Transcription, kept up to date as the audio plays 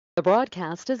The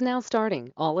broadcast is now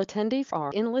starting. All attendees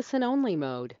are in listen-only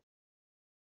mode.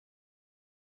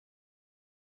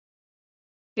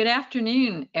 Good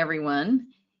afternoon, everyone.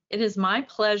 It is my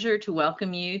pleasure to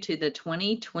welcome you to the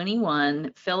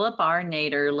 2021 Philip R.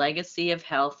 Nader Legacy of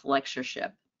Health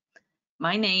Lectureship.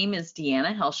 My name is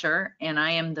Deanna Helscher, and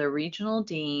I am the Regional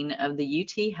Dean of the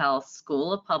UT Health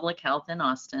School of Public Health in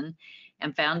Austin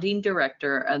and Founding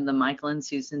Director of the Michael and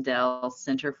Susan Dell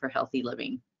Center for Healthy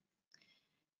Living.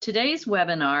 Today's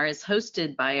webinar is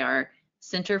hosted by our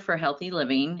Center for Healthy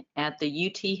Living at the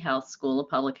UT Health School of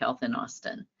Public Health in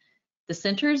Austin. The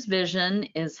center's vision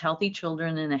is healthy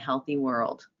children in a healthy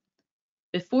world.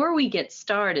 Before we get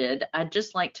started, I'd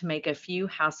just like to make a few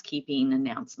housekeeping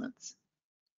announcements.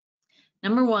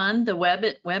 Number one, the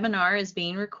webinar is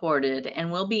being recorded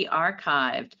and will be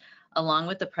archived along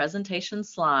with the presentation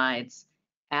slides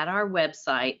at our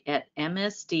website at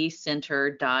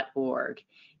msdcenter.org.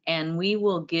 And we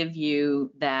will give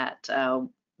you that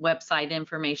website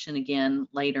information again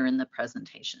later in the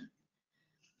presentation.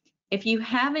 If you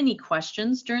have any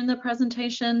questions during the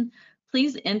presentation,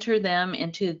 please enter them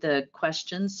into the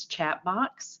questions chat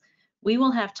box. We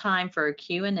will have time for a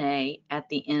Q&A at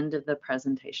the end of the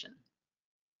presentation.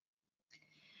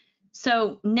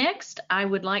 So next, I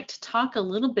would like to talk a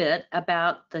little bit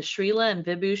about the Srila and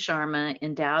Vibhu Sharma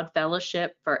Endowed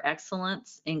Fellowship for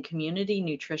Excellence in Community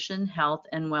Nutrition, Health,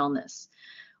 and Wellness.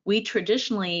 We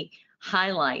traditionally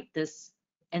highlight this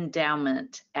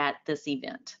endowment at this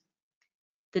event.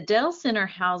 The Dell Center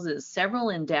houses several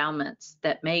endowments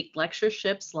that make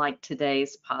lectureships like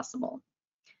today's possible.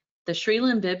 The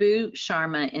Srila and Vibhu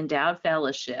Sharma Endowed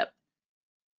Fellowship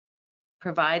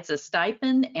provides a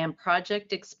stipend and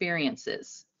project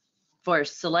experiences for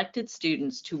selected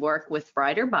students to work with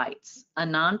Brighter Bites, a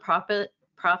nonprofit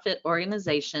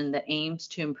organization that aims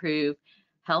to improve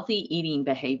healthy eating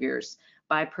behaviors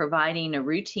by providing a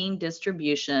routine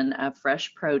distribution of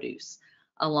fresh produce,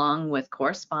 along with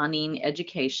corresponding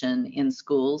education in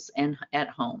schools and at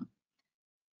home.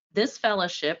 This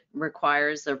fellowship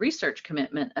requires a research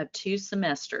commitment of 2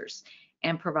 semesters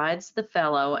and provides the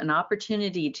fellow an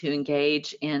opportunity to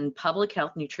engage in public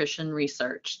health nutrition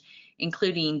research,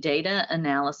 including data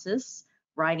analysis,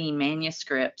 writing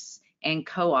manuscripts, and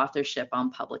co-authorship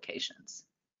on publications.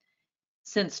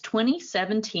 Since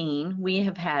 2017, we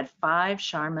have had 5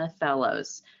 Sharma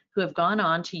Fellows who have gone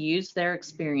on to use their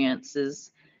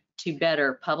experiences to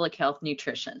better public health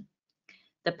nutrition.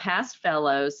 The past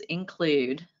fellows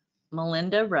include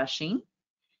Melinda Rushing,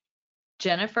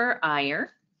 Jennifer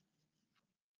Iyer,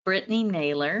 Brittany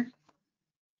Naylor,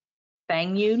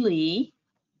 Fangyu Lee,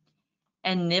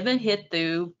 and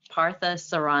Nivahithu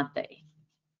Parthasaranthe.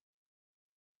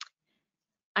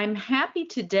 I'm happy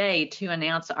today to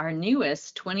announce our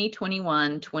newest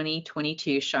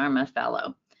 2021-2022 Sharma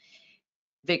Fellow,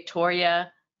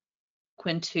 Victoria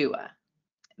Quintua.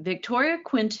 Victoria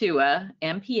Quintua,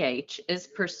 MPH, is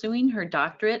pursuing her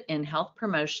doctorate in health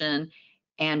promotion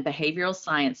and behavioral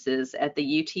sciences at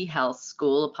the UT Health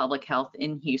School of Public Health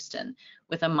in Houston,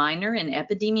 with a minor in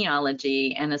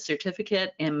epidemiology and a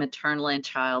certificate in maternal and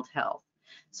child health.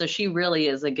 So she really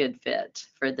is a good fit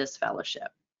for this fellowship.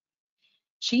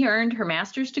 She earned her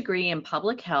master's degree in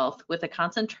public health with a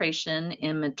concentration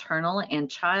in maternal and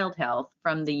child health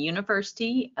from the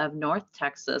University of North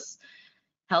Texas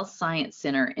Health Science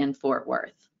Center in Fort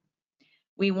Worth.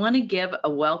 We want to give a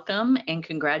welcome and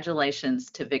congratulations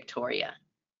to Victoria.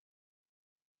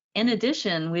 In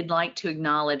addition, we'd like to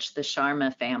acknowledge the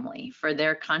Sharma family for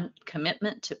their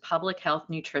commitment to public health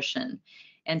nutrition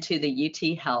and to the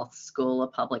UT Health School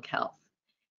of Public Health.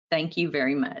 Thank you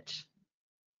very much.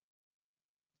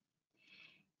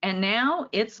 And now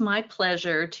it's my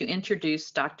pleasure to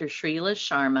introduce Dr. Srila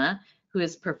Sharma, who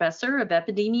is Professor of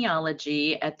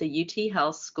Epidemiology at the UT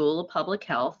Health School of Public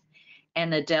Health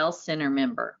and a Dell Center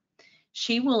member.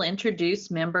 She will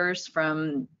introduce members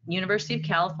from University of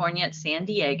California at San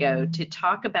Diego to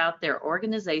talk about their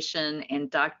organization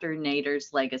and Dr.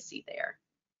 Nader's legacy there.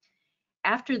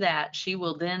 After that, she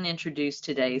will then introduce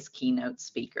today's keynote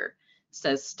speaker.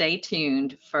 So stay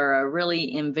tuned for a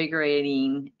really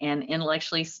invigorating and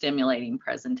intellectually stimulating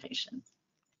presentation.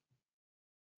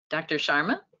 Dr.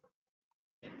 Sharma?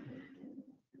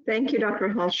 Thank you, Dr.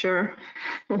 Helscher.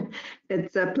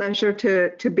 It's a pleasure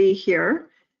to be here.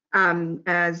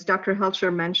 As Dr.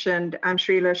 Helscher mentioned, I'm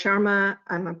Srila Sharma.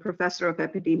 I'm a professor of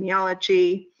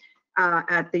epidemiology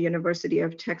at the University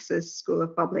of Texas School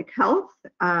of Public Health.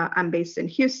 I'm based in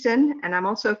Houston, and I'm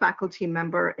also a faculty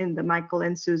member in the Michael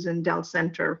and Susan Dell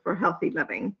Center for Healthy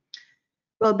Living.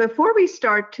 Well, before we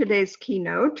start today's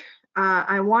keynote,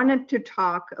 I wanted to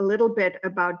talk a little bit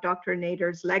about Dr.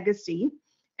 Nader's legacy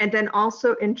and then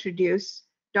also introduce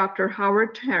Dr.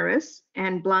 Howard Harris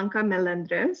and Blanca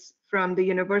Melendres from the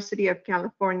University of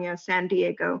California, San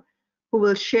Diego, who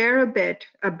will share a bit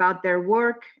about their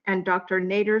work and Dr.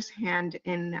 Nader's hand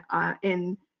in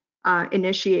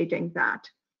initiating that.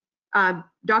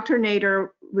 Dr. Nader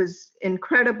was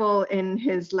incredible in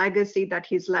his legacy that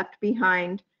he's left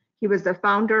behind. He was the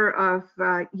founder of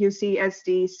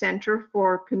UCSD Center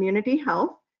for Community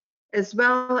Health, as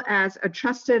well as a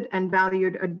trusted and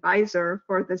valued advisor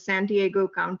for the San Diego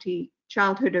County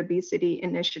Childhood Obesity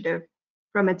Initiative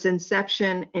from its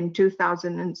inception in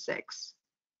 2006.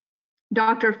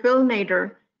 Dr. Phil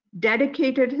Nader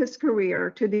dedicated his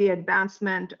career to the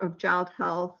advancement of child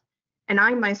health, and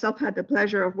I myself had the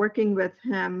pleasure of working with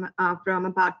him from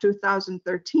about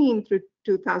 2013 through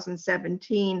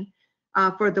 2017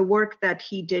 for the work that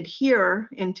he did here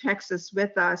in Texas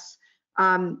with us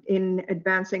in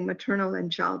advancing maternal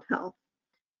and child health.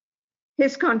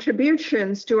 His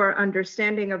contributions to our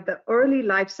understanding of the early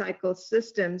life cycle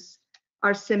systems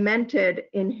are cemented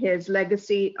in his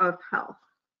legacy of health.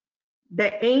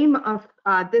 The aim of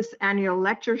this annual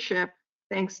lectureship,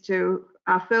 thanks to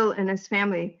Phil and his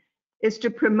family, is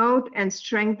to promote and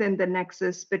strengthen the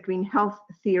nexus between health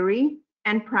theory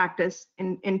and practice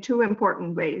in two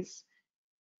important ways.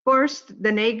 First,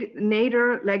 the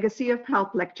Nader Legacy of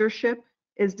Health Lectureship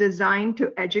is designed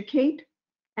to educate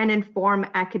and inform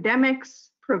academics,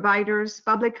 providers,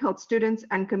 public health students,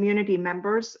 and community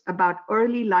members about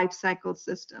early life cycle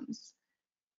systems.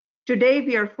 Today,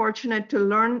 we are fortunate to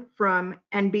learn from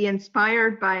and be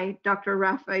inspired by Dr.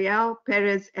 Rafael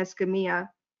Perez-Escamilla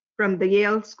from the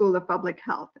Yale School of Public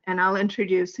Health, and I'll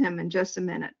introduce him in just a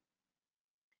minute.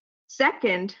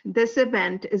 Second, this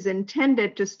event is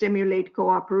intended to stimulate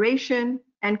cooperation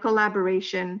and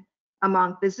collaboration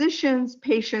among physicians,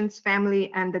 patients,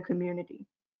 family, and the community.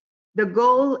 The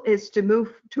goal is to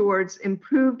move towards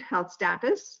improved health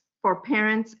status for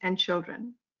parents and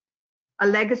children, a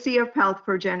legacy of health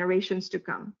for generations to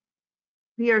come.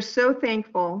 We are so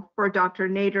thankful for Dr.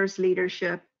 Nader's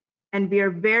leadership, and we are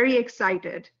very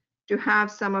excited to have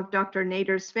some of Dr.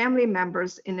 Nader's family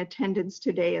members in attendance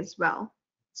today as well.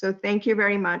 So thank you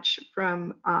very much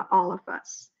from all of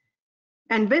us.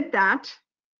 And with that,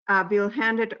 we'll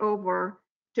hand it over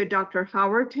to Dr.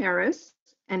 Howard Harris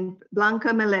and Blanca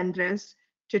Melendres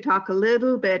to talk a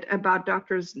little bit about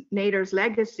Dr. Nader's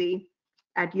legacy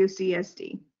at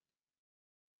UCSD.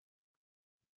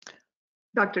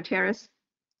 Dr. Harris.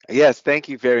 Yes, thank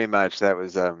you very much. That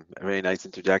was a very nice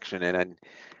introduction. And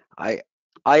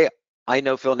I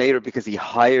know Phil Nader because he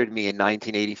hired me in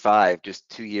 1985, just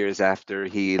 2 years after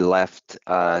he left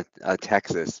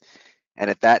Texas. And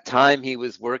at that time, he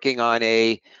was working on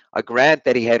a grant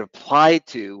that he had applied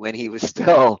to when he was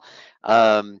still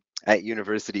at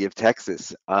University of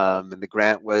Texas. And the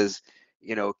grant was,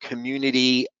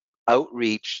 community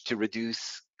outreach to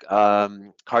reduce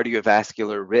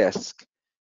cardiovascular risk.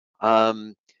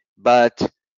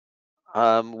 But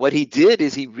what he did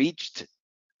is he reached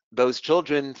those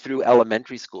children through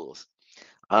elementary schools.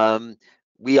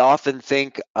 We often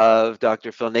think of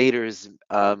Dr. Phil Nader's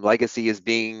legacy as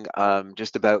being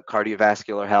just about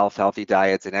cardiovascular health, healthy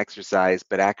diets, and exercise,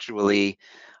 but actually,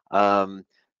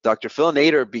 Dr. Phil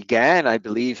Nader began, I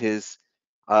believe, his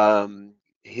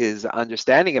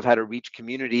understanding of how to reach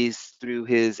communities through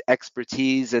his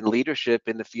expertise and leadership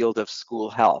in the field of school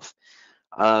health.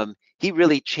 He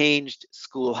really changed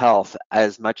school health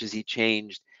as much as he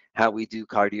changed how we do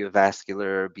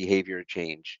cardiovascular behavior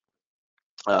change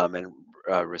and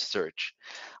research.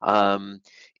 The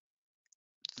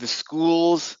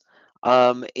schools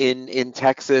in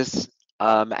Texas,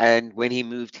 and when he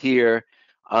moved here,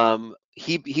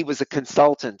 he was a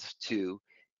consultant to,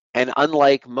 and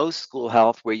unlike most school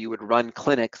health where you would run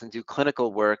clinics and do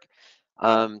clinical work,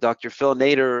 Dr. Phil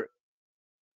Nader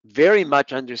very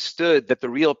much understood that the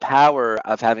real power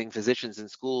of having physicians in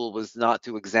school was not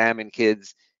to examine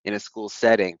kids in a school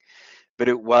setting, but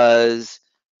it was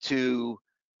to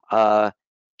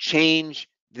change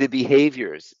the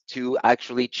behaviors, to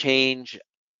actually change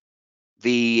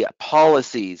the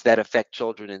policies that affect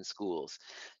children in schools,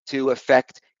 to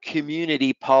affect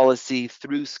community policy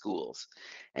through schools.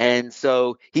 And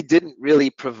so he didn't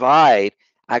really provide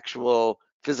actual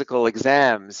physical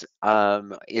exams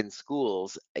in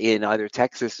schools in either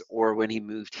Texas or when he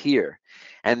moved here.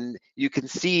 And you can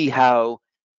see how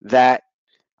that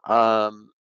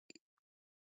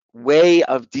way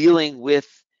of dealing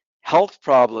with health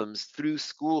problems through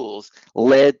schools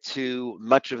led to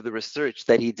much of the research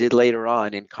that he did later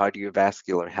on in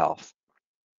cardiovascular health.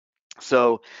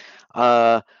 So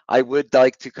I would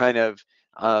like to kind of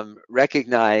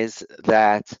recognize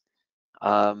that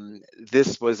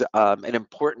this was an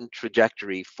important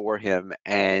trajectory for him,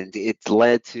 and it's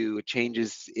led to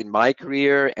changes in my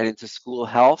career and into school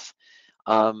health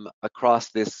across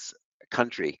this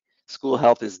country. School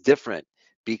health is different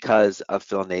because of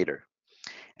Phil Nader.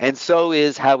 And so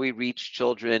is how we reach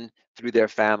children through their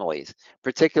families,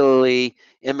 particularly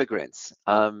immigrants.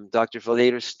 Dr. Phil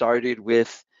Nader started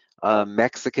with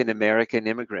Mexican American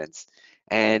immigrants.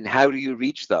 And how do you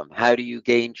reach them? How do you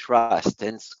gain trust?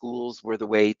 And schools were the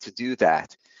way to do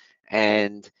that.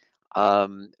 And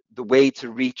the way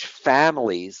to reach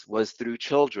families was through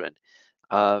children.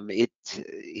 The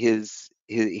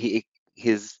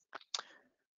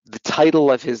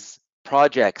title of his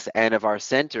projects and of our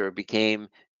center became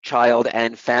Child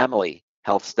and Family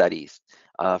Health Studies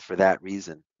for that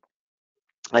reason.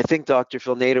 I think Dr.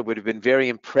 Phil Nader would have been very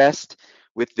impressed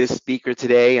with this speaker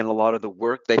today and a lot of the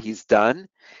work that he's done,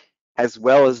 as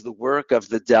well as the work of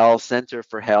the Dell Center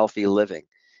for Healthy Living.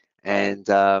 And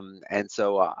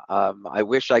so I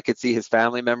wish I could see his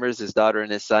family members, his daughter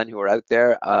and his son who are out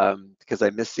there, because I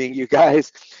miss seeing you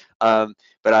guys.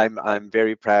 But I'm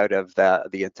very proud of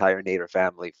the entire Nader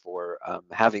family for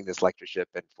having this lectureship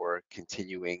and for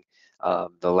continuing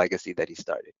the legacy that he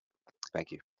started.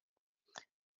 Thank you.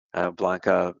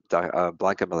 Blanca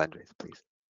Melendrez, please.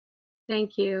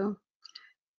 Thank you.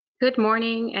 Good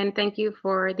morning, and thank you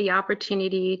for the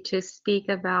opportunity to speak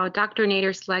about Dr.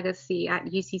 Nader's legacy at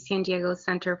UC San Diego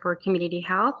Center for Community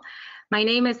Health. My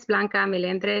name is Blanca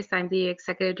Melendrez. I'm the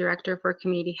Executive Director for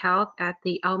Community Health at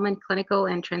the Alman Clinical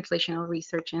and Translational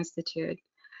Research Institute.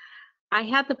 I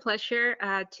had the pleasure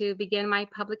to begin my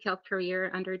public health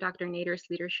career under Dr. Nader's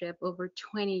leadership over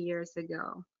 20 years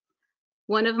ago.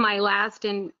 One of my last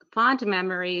and fond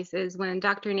memories is when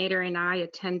Dr. Nader and I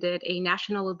attended a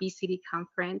national obesity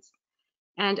conference.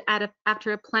 And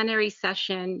after a plenary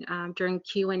session during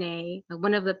Q&A,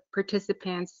 one of the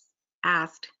participants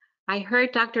asked, "I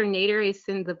heard Dr. Nader is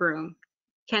in the room.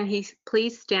 Can he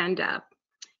please stand up?"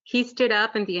 He stood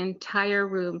up and the entire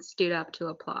room stood up to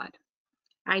applaud.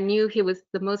 I knew he was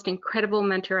the most incredible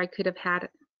mentor I could have had,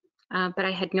 but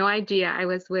I had no idea I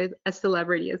was with a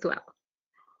celebrity as well.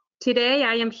 Today,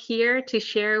 I am here to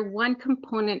share one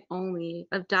component only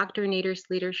of Dr. Nader's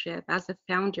leadership as a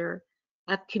founder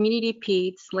of Community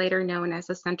PEDS, later known as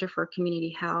the Center for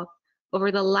Community Health,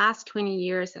 over the last 20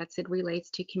 years as it relates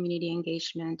to community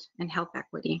engagement and health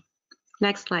equity.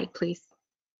 Next slide, please.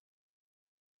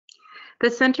 The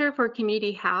Center for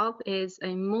Community Health is a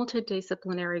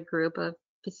multidisciplinary group of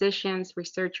physicians,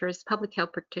 researchers, public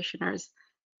health practitioners,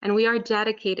 and we are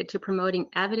dedicated to promoting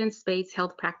evidence-based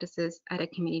health practices at a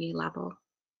community level.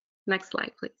 Next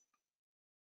slide, please.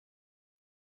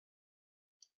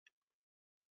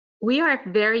 We are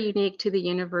very unique to the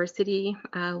university.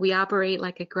 We operate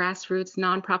like a grassroots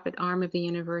nonprofit arm of the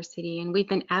university, and we've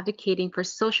been advocating for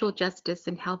social justice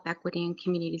and health equity in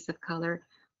communities of color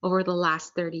over the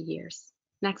last 30 years.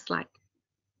 Next slide.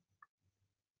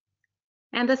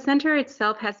 And the center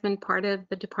itself has been part of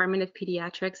the Department of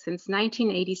Pediatrics since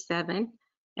 1987.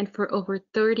 And for over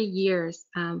 30 years,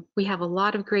 we have a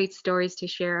lot of great stories to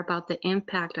share about the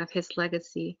impact of his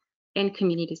legacy in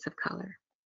communities of color.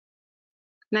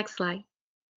 Next slide.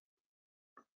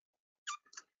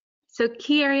 So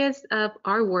key areas of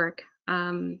our work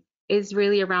is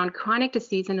really around chronic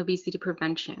disease and obesity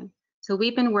prevention. So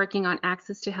we've been working on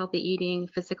access to healthy eating,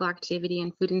 physical activity,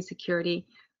 and food insecurity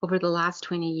over the last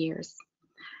 20 years.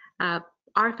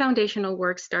 Our foundational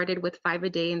work started with 5 a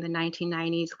Day in the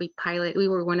 1990s. We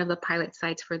were one of the pilot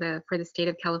sites for the state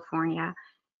of California.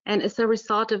 And as a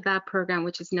result of that program,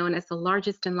 which is known as the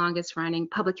largest and longest running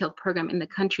public health program in the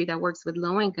country that works with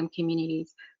low-income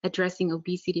communities addressing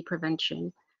obesity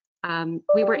prevention,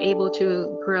 we were able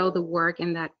to grow the work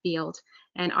in that field.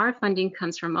 And our funding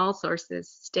comes from all sources,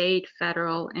 state,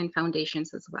 federal, and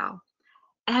foundations as well.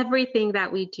 Everything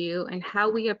that we do and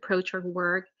how we approach our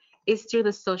work is through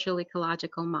the social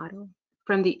ecological model,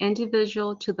 from the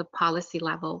individual to the policy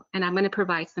level. And I'm going to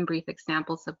provide some brief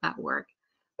examples of that work.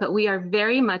 But we are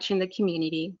very much in the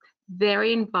community,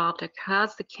 very involved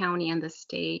across the county and the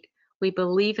state. We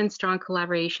believe in strong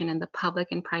collaboration in the public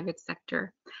and private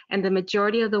sector. And the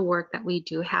majority of the work that we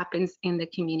do happens in the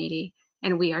community.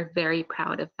 And we are very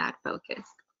proud of that focus.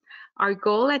 Our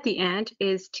goal at the end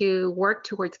is to work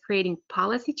towards creating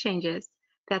policy changes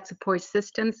that support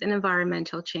systems and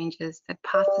environmental changes that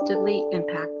positively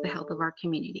impact the health of our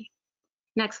community.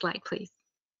 Next slide, please.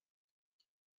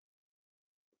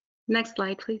 Next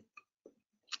slide, please.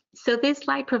 So this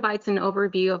slide provides an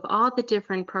overview of all the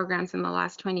different programs in the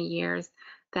last 20 years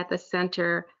that the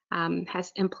center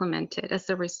has implemented as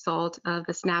a result of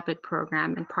the SNAP-IT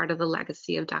program and part of the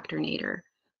legacy of Dr. Nader.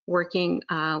 working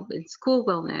in school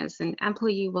wellness and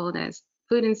employee wellness,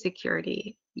 food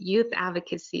insecurity, youth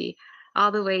advocacy,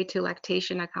 all the way to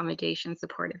lactation accommodation,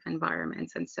 supportive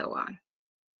environments, and so on.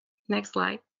 Next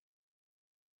slide.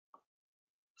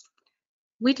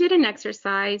 We did an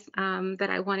exercise that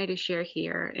I wanted to share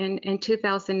here. In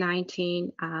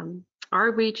 2019,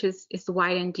 our reach is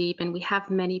wide and deep, and we have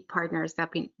many partners that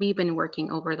we've been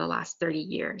working over the last 30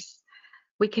 years.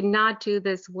 We cannot do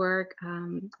this work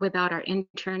without our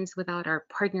interns, without our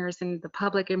partners in the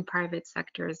public and private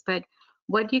sectors. But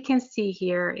what you can see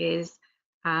here is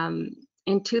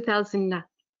in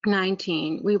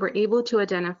 2019, we were able to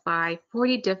identify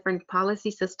 40 different policy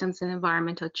systems and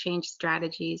environmental change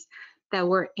strategies that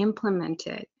were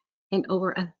implemented in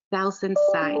over 1,000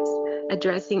 sites,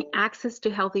 addressing access to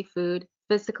healthy food,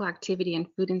 physical activity, and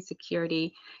food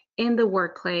insecurity in the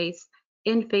workplace,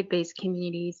 in faith-based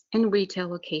communities, in retail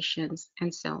locations,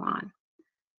 and so on.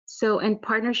 So in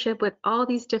partnership with all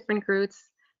these different groups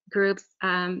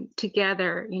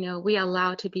together, we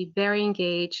allow to be very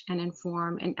engaged and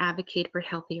inform and advocate for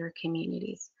healthier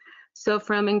communities. So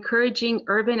from encouraging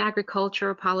urban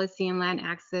agricultural policy and land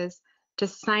access, to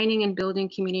signing and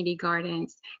building community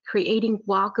gardens, creating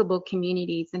walkable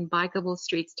communities and bikeable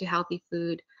streets to healthy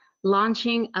food,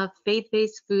 launching of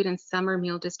faith-based food and summer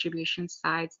meal distribution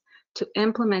sites, to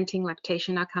implementing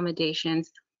lactation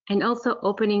accommodations, and also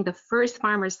opening the first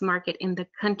farmers market in the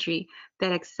country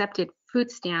that accepted food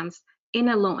stamps in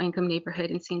a low-income neighborhood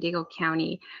in San Diego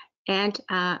County. And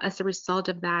as a result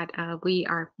of that, we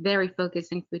are very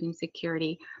focused in food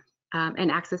insecurity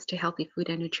and access to healthy food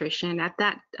and nutrition. At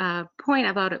that point,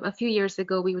 about a few years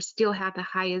ago, we still had the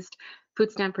highest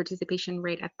food stamp participation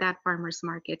rate at that farmers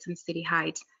markets in City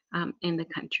Heights in the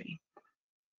country.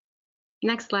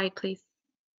 Next slide, please.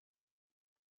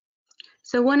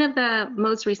 So one of the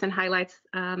most recent highlights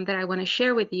that I want to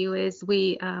share with you is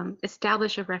we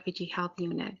established a refugee health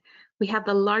unit. We have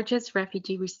the largest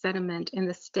refugee resettlement in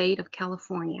the state of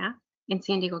California in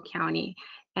San Diego County,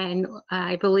 and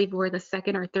I believe we're the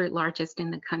second or third largest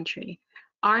in the country.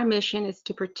 Our mission is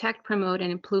to protect, promote,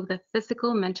 and improve the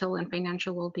physical, mental, and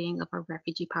financial well-being of our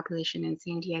refugee population in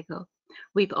San Diego.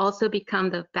 We've also become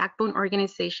the backbone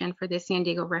organization for the San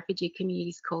Diego Refugee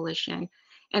Communities Coalition,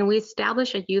 and we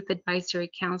established a youth advisory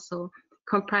council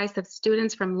comprised of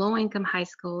students from low-income high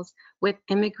schools with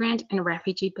immigrant and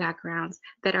refugee backgrounds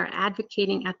that are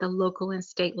advocating at the local and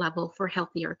state level for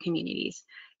healthier communities.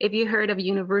 If you heard of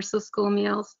universal school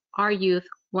meals, our youth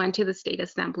went to the state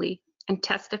assembly and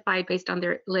testified based on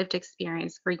their lived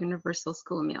experience for universal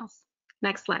school meals.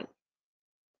 Next slide.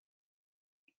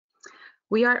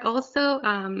 We are also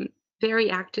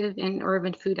very active in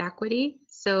urban food equity.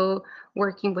 So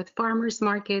working with farmers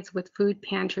markets, with food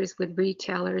pantries, with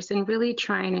retailers, and really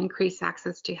trying to increase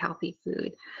access to healthy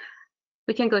food.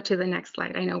 We can go to the next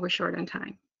slide. I know we're short on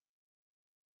time.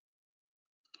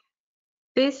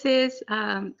 This is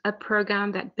a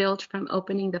program that built from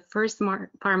opening the first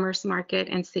farmers market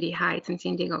in City Heights in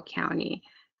San Diego County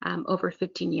over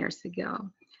 15 years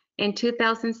ago. In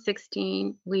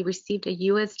 2016, we received a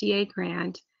USDA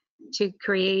grant to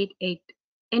create an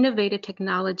innovative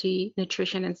technology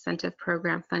nutrition incentive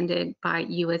program funded by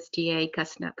USDA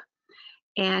GUSNIP.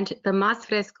 And the Más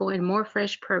Fresco and More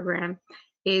Fresh program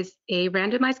is a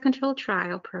randomized controlled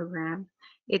trial program.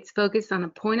 It's focused on the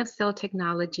point of sale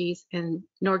technologies in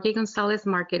Norge Gonzalez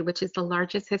Market, which is the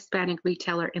largest Hispanic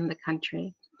retailer in the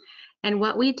country. And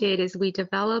what we did is we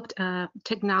developed a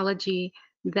technology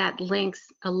that links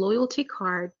a loyalty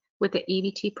card with the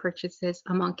EBT purchases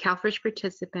among CalFresh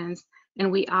participants,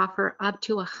 and we offer up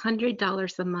to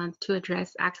 $100 a month to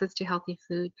address access to healthy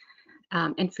food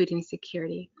and food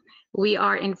insecurity. We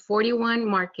are in 41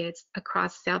 markets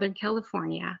across Southern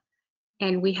California,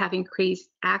 and we have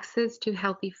increased access to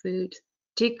healthy food,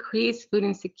 decreased food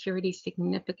insecurity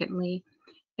significantly,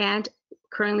 and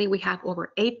currently we have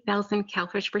over 8,000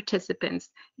 CalFresh participants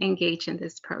engaged in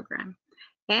this program.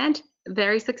 And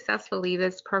very successfully,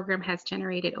 this program has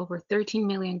generated over $13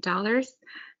 million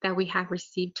that we have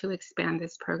received to expand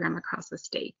this program across the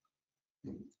state.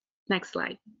 Next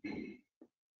slide.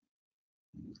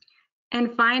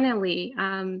 And finally,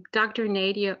 Dr.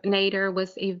 Nader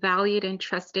was a valued and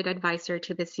trusted advisor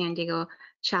to the San Diego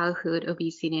Childhood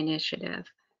Obesity Initiative.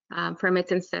 From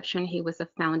its inception, he was a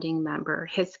founding member.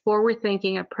 His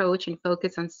forward-thinking approach and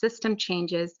focus on system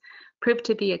changes proved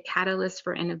to be a catalyst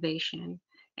for innovation.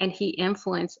 And he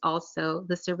influenced also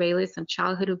the surveillance of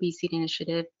childhood obesity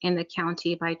initiative in the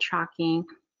county by tracking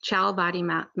child body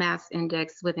mass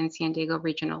index within San Diego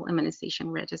Regional Immunization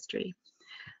Registry.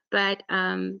 But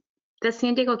the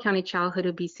San Diego County Childhood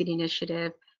Obesity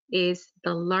Initiative is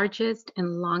the largest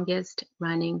and longest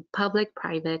running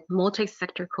public-private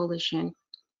multi-sector coalition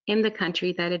in the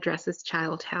country that addresses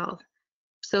child health.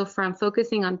 So from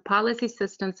focusing on policy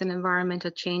systems and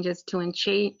environmental changes to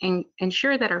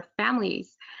ensure that our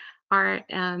families are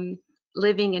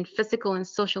living in physical and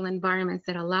social environments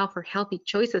that allow for healthy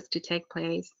choices to take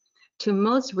place, to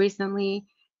most recently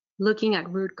looking at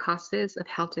root causes of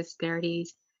health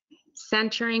disparities,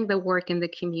 centering the work in the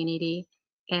community,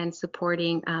 and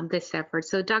supporting this effort.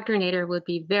 So Dr. Nader would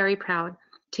be very proud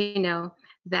to know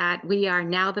that we are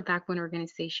now the backbone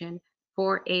organization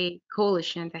for a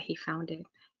coalition that he founded.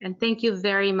 And thank you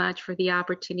very much for the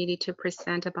opportunity to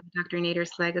present about Dr.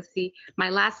 Nader's legacy. My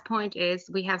last point is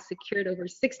we have secured over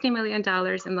 $60 million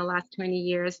in the last 20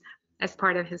 years as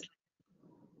part of his.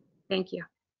 Thank you.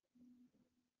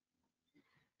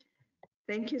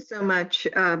 Thank you so much,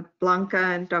 Blanca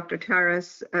and Dr.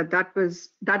 Taras. That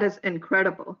is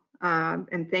incredible.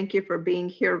 And thank you for being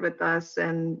here with us.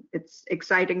 And it's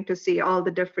exciting to see all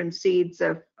the different seeds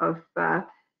of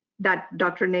that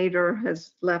Dr. Nader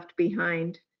has left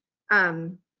behind.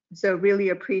 So really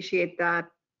appreciate that.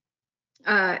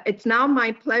 It's now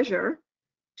my pleasure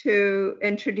to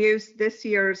introduce this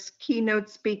year's keynote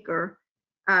speaker,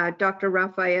 Dr.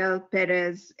 Rafael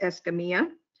Perez-Escamilla.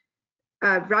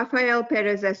 Rafael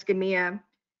Perez-Escamilla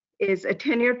is a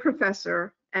tenured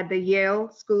professor at the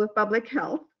Yale School of Public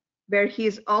Health, where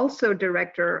he's also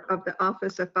director of the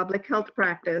Office of Public Health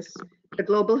Practice, the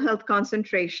Global Health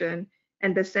Concentration,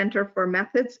 and the Center for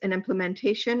Methods and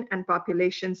Implementation and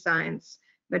Population Science,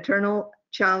 Maternal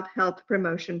Child Health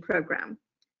Promotion Program.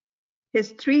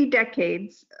 His 3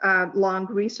 decades long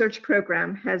research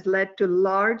program has led to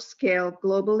large-scale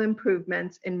global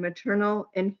improvements in maternal,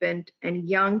 infant, and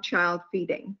young child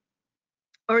feeding,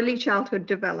 early childhood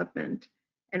development,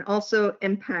 and also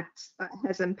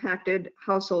has impacted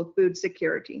household food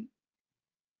security.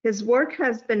 His work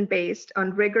has been based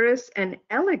on rigorous and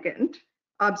elegant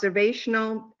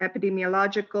observational,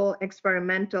 epidemiological,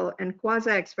 experimental, and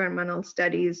quasi-experimental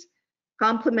studies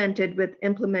complemented with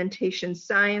implementation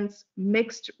science,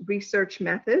 mixed research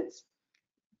methods,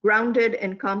 grounded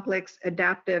in complex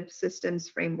adaptive systems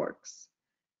frameworks.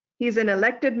 He's an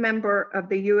elected member of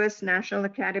the US National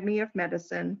Academy of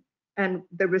Medicine and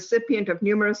the recipient of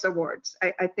numerous awards.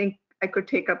 I think I could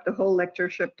take up the whole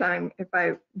lectureship time if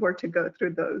I were to go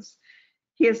through those.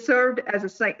 He has served as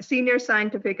a senior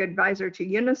scientific advisor to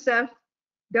UNICEF,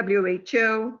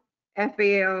 WHO,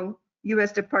 FAO,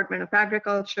 US Department of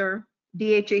Agriculture,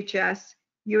 DHHS,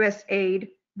 USAID,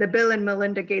 the Bill and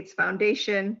Melinda Gates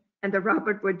Foundation, and the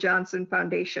Robert Wood Johnson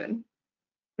Foundation.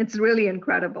 It's really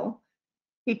incredible.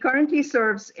 He currently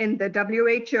serves in the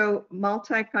WHO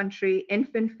Multi-Country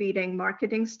Infant Feeding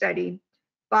Marketing Study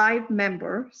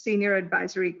 5-member senior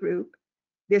advisory group,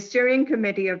 the steering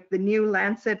committee of the new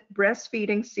Lancet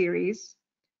Breastfeeding Series,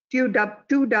 2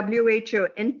 WHO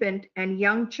infant and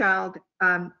young child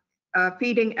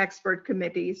feeding expert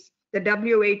committees, the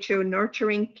WHO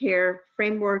Nurturing Care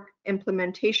Framework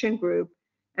Implementation Group,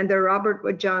 and the Robert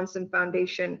Wood Johnson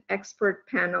Foundation Expert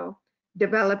Panel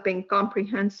developing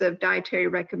comprehensive dietary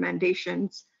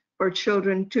recommendations for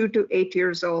children 2 to 8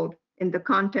 years old in the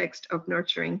context of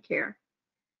nurturing care.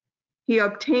 He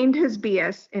obtained his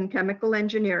BS in chemical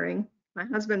engineering. My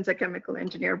husband's a chemical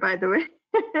engineer, by the way.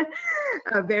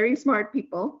 Very smart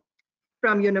people,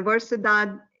 from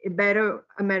Universidad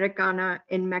Iberoamericana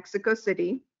in Mexico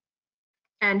City,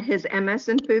 and his MS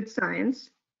in food science,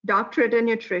 doctorate in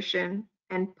nutrition,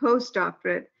 and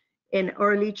postdoctorate in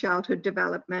early childhood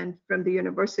development from the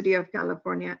University of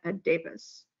California at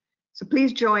Davis. So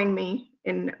please join me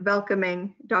in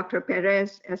welcoming Dr.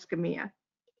 Perez-Escamilla.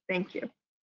 Thank you.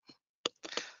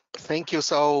 Thank you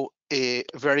so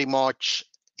very much,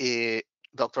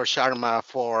 Dr. Sharma,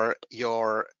 for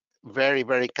your very,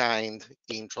 very kind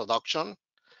introduction.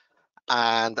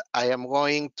 And I am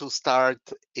going to start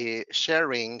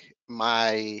sharing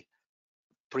my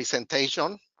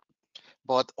presentation.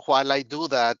 But while I do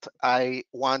that, I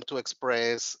want to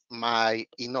express my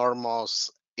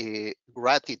enormous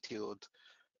gratitude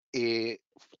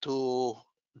to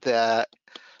the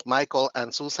Michael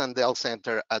and Susan Dell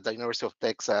Center at the University of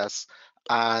Texas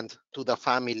and to the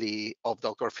family of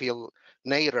Dr. Phil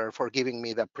Nader for giving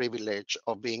me the privilege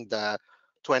of being the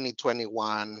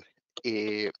 2021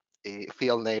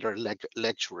 Phil Nader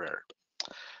lecturer.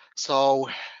 So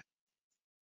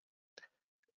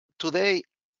today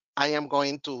I am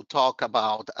going to talk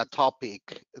about a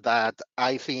topic that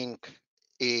I think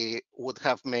would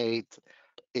have made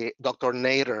Dr.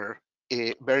 Nader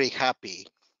very happy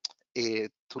to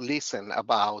listen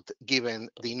about, given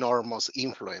the enormous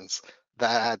influence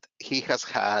that he has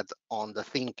had on the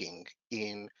thinking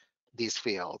in this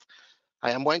field.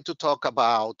 I am going to talk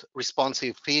about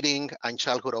responsive feeding and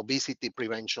childhood obesity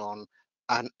prevention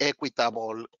and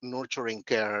equitable nurturing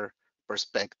care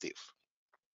perspective.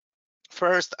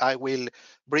 First, I will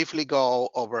briefly go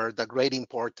over the great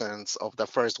importance of the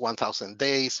first 1,000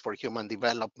 days for human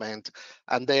development,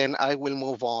 and then I will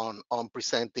move on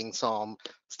presenting some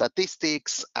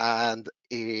statistics and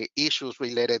issues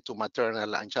related to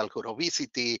maternal and childhood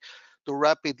obesity to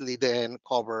rapidly then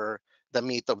cover the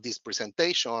meat of this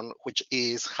presentation, which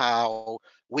is how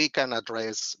we can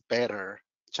address better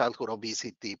childhood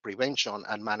obesity prevention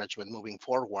and management moving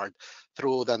forward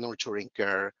through the nurturing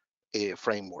care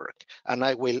framework. And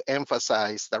I will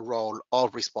emphasize the role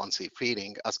of responsive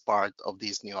feeding as part of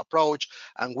this new approach,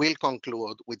 and will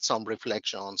conclude with some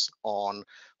reflections on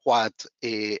what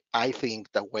I think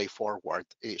the way forward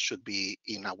should be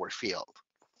in our field.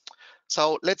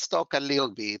 So let's talk a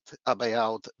little bit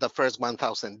about the first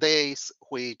 1,000 days,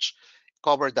 which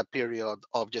cover the period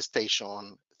of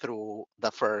gestation through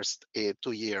the first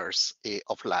 2 years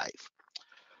of life.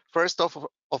 First of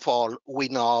all, we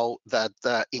know that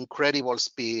the incredible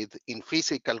speed in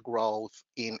physical growth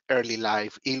in early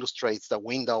life illustrates the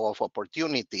window of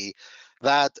opportunity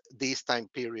that this time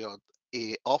period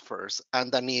offers, and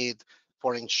the need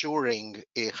for ensuring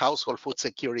a household food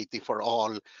security for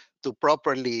all to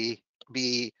properly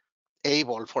be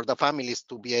able for the families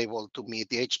to be able to meet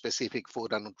the age-specific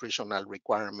food and nutritional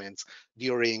requirements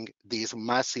during this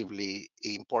massively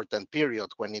important period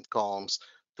when it comes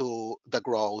to the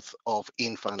growth of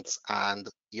infants and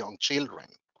young children.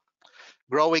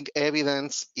 Growing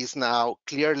evidence is now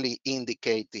clearly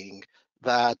indicating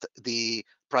that the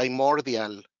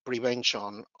primordial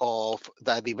prevention of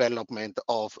the development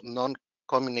of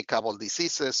non-communicable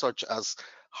diseases such as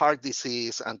heart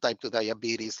disease and type 2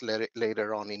 diabetes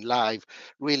later on in life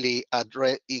really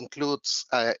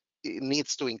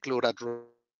needs to include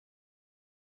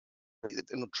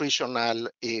nutritional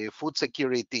food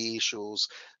security issues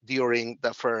during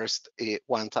the first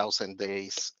 1,000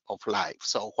 days of life.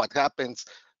 So what happens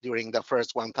during the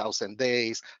first 1,000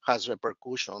 days has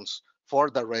repercussions for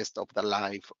the rest of the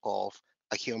life of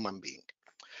a human being.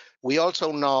 We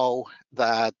also know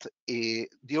that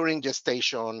during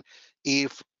gestation,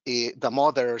 if the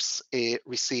mothers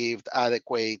received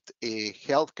adequate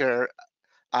healthcare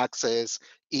access,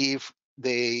 if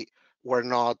they were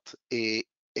not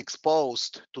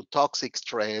exposed to toxic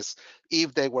stress,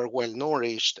 if they were well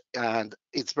nourished, and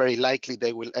it's very likely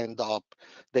they will end up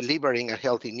delivering a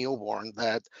healthy newborn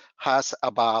that has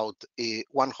about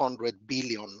 100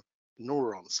 billion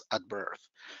neurons at birth.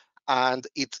 And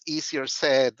it's easier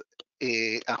said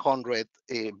 100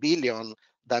 billion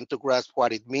than to grasp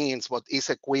what it means, but is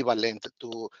equivalent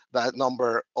to the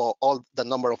number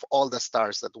of all the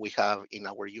stars that we have in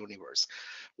our universe.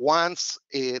 Once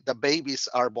the babies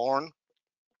are born,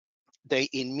 they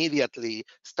immediately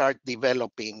start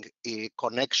developing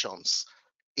connections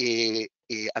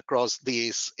across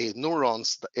these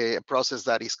neurons, a process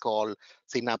that is called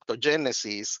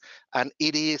synaptogenesis. And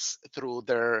it is through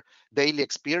their daily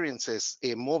experiences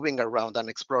moving around and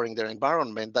exploring their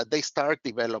environment that they start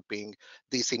developing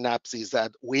these synapses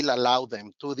that will allow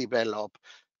them to develop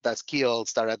the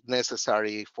skills that are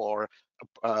necessary for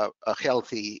a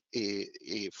healthy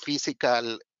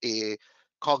physical,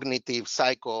 cognitive,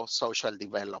 psychosocial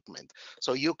development.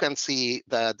 So you can see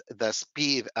that the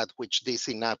speed at which these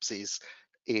synapses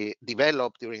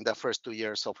develop during the first 2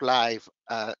 years of life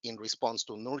in response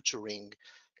to nurturing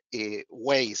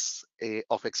ways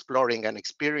of exploring and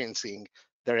experiencing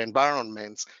their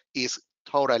environments is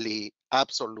totally,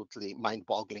 absolutely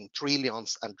mind-boggling.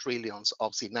 Trillions and trillions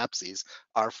of synapses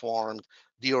are formed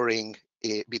during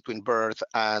between birth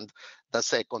and the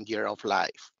second year of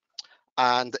life.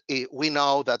 And we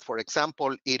know that, for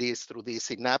example, it is through the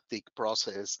synaptic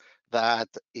process that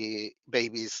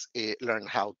babies learn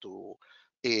how to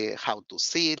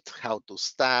sit, how to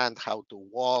stand, how to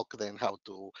walk, then how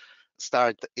to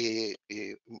start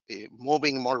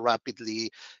moving more rapidly.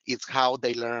 It's how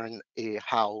they learn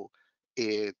how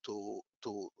to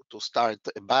start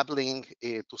babbling,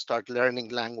 to start learning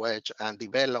language and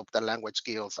develop the language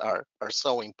skills are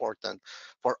so important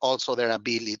for also their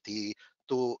ability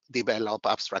to develop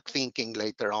abstract thinking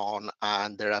later on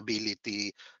and their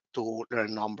ability to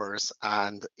learn numbers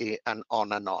and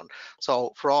on and on.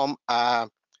 So from a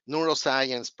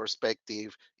neuroscience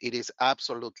perspective, it is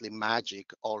absolutely magic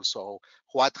also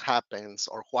what happens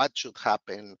or what should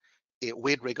happen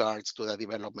with regards to the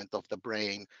development of the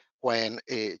brain when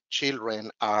children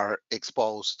are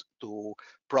exposed to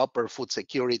proper food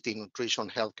security, nutrition,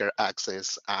 healthcare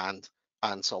access, and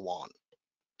so on.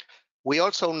 We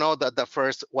also know that the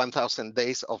first 1,000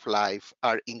 days of life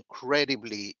are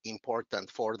incredibly important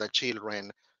for the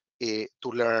children to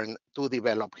learn to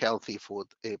develop healthy food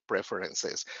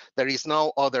preferences. There is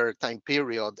no other time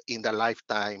period in the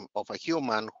lifetime of a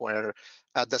human where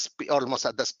almost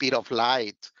at the speed of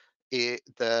light,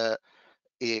 the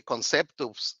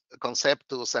conceptus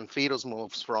and fetus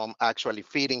moves from actually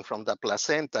feeding from the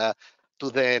placenta to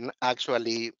then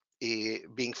actually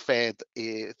being fed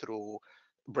through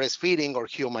breastfeeding or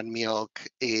human milk,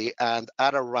 and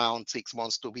at around 6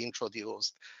 months to be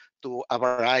introduced to a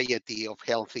variety of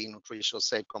healthy, nutritious,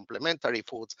 safe complementary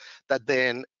foods that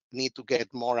then need to get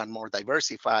more and more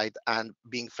diversified and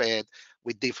being fed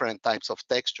with different types of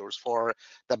textures for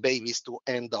the babies to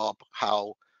end up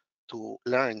how to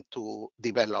learn to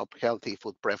develop healthy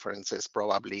food preferences,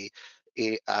 probably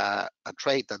a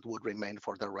trait that would remain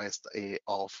for the rest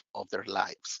of their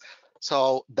lives.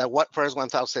 So the first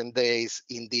 1,000 days,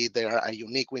 indeed, they are a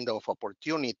unique window of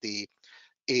opportunity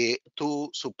to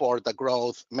support the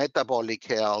growth, metabolic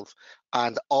health,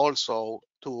 and also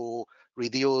to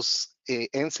reduce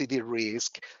NCD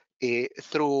risk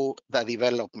through the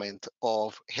development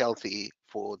of healthy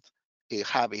food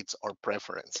habits or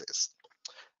preferences.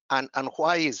 And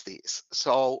why is this?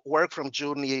 So work from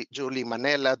Julie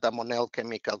Manella, the Monell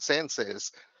Chemical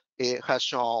Senses, has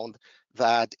shown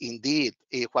that indeed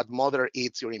what mother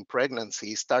eats during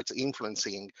pregnancy starts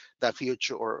influencing the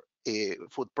future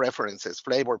food preferences,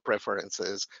 flavor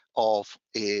preferences of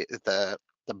the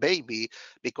baby,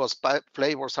 because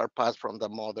flavors are passed from the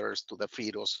mothers to the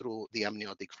fetus through the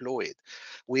amniotic fluid.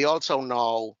 We also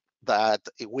know that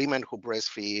women who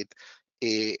breastfeed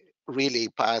really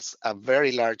pass a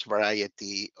very large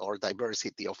variety or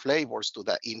diversity of flavors to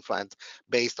the infant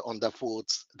based on the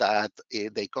foods that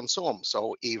they consume.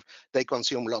 So if they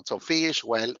consume lots of fish,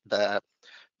 well, the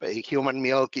human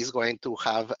milk is going to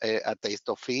have a taste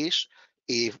of fish.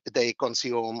 If they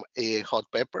consume hot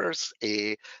peppers,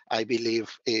 I believe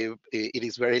it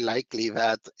is very likely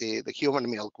that the human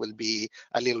milk will be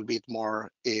a little bit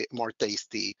more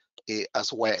tasty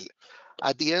as well.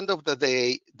 At the end of the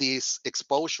day, this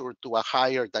exposure to a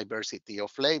higher diversity of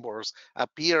flavors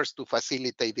appears to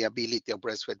facilitate the ability of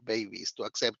breastfed babies to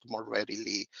accept more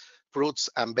readily fruits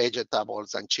and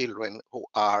vegetables than children who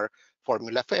are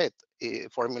formula fed.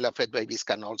 Formula fed babies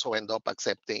can also end up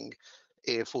accepting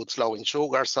foods low in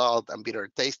sugar, salt, and bitter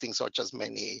tasting, such as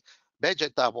many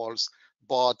vegetables,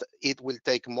 but it will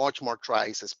take much more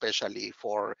tries, especially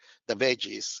for the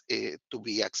veggies, to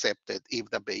be accepted if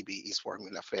the baby is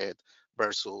formula fed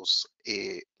versus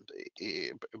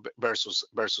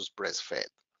breastfed.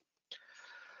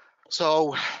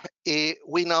 So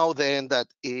we know then that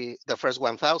the first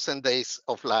 1,000 days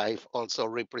of life also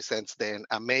represents then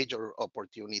a major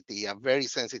opportunity, a very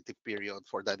sensitive period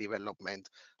for the development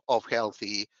of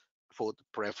healthy food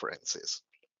preferences.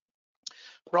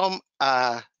 From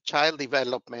a child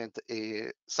development,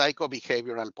 a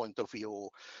psychobehavioral point of view,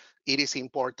 it is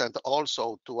important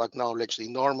also to acknowledge the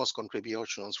enormous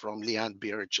contributions from Leanne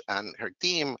Birch and her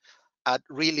team at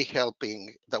really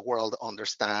helping the world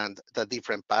understand the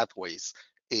different pathways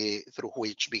through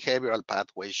which behavioral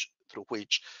pathways through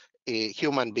which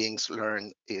human beings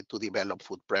learn to develop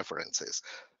food preferences.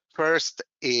 First,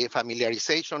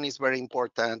 familiarization is very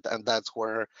important, and that's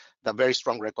where the very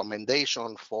strong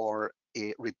recommendation for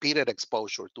repeated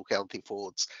exposure to healthy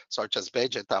foods, such as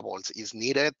vegetables, is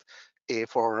needed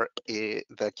for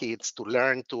the kids to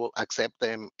learn to accept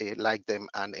them, like them,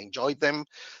 and enjoy them.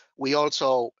 We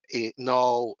also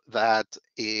know that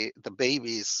the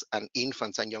babies and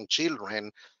infants and young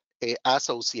children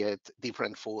associate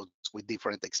different foods with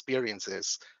different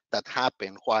experiences that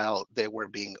happen while they were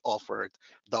being offered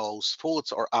those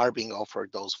foods or are being offered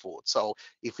those foods. So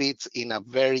if it's in a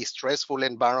very stressful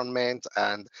environment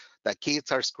and the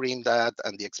kids are screamed at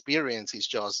and the experience is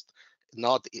just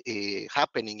not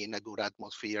happening in a good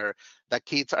atmosphere, the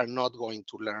kids are not going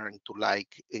to learn to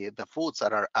like the foods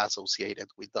that are associated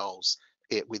with those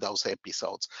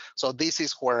episodes. So this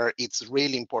is where it's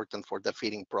really important for the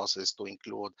feeding process to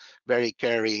include very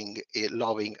caring,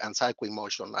 loving, and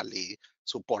psycho-emotionally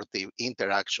supportive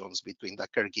interactions between the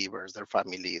caregivers, their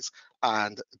families,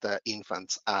 and the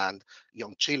infants and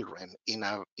young children in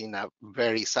a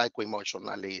very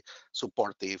psycho-emotionally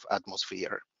supportive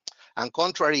atmosphere. And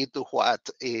contrary to what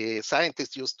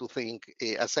scientists used to think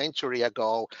a century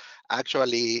ago,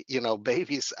 actually,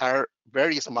 babies are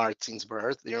very smart since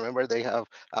birth. You remember they have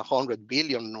 100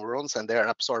 billion neurons and they're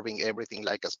absorbing everything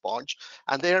like a sponge.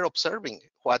 And they're observing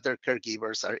what their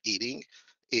caregivers are eating.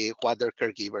 what their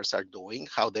caregivers are doing,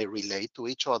 how they relate to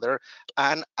each other.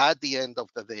 And at the end of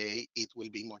the day, it will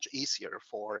be much easier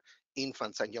for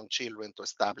infants and young children to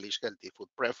establish healthy food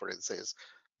preferences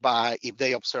by if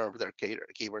they observe their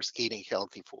caregivers eating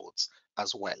healthy foods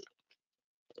as well.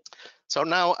 So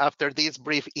now, after this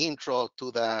brief intro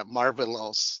to the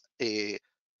marvelous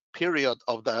period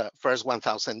of the first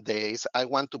 1,000 days, I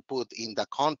want to put in the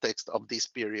context of this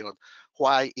period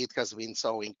why it has been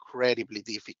so incredibly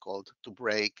difficult to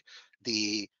break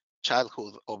the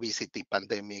childhood obesity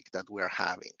pandemic that we're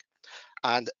having.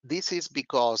 And this is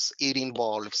because it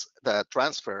involves the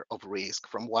transfer of risk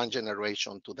from one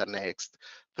generation to the next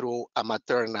through a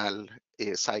maternal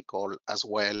cycle as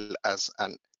well as a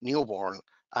newborn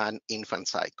and infant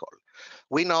cycle.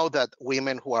 We know that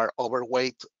women who are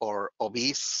overweight or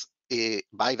obese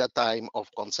by the time of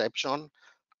conception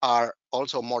are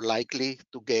also more likely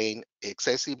to gain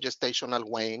excessive gestational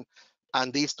weight,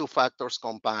 and these two factors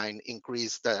combined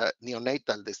increase the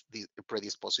neonatal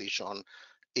predisposition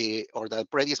or the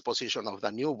predisposition of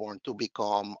the newborn to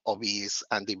become obese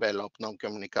and develop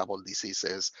non-communicable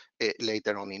diseases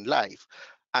later on in life.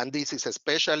 And this is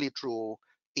especially true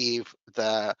if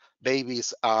the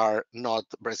babies are not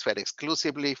breastfed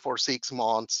exclusively for 6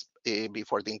 months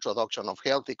before the introduction of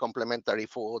healthy complementary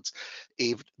foods,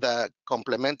 if the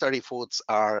complementary foods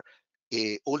are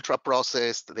ultra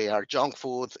processed, they are junk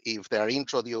food, if they are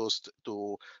introduced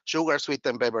to sugar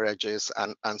sweetened beverages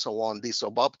and so on, these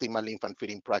suboptimal infant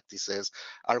feeding practices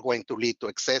are going to lead to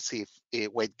excessive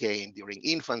weight gain during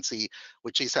infancy,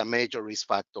 which is a major risk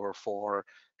factor for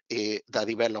the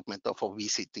development of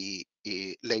obesity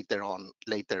later on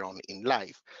in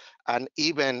life. And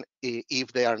even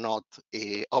if they are not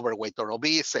overweight or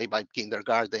obese, say by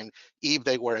kindergarten, if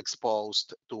they were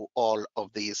exposed to all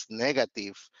of these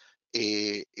negative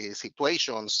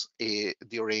situations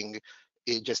during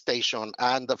gestation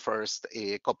and the first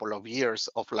couple of years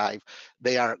of life,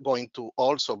 they are going to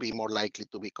also be more likely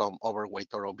to become overweight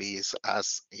or obese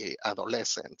as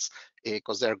adolescents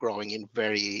because they're growing in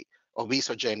very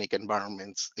obesogenic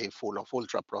environments full of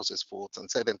ultra processed foods and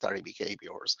sedentary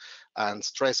behaviors and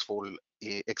stressful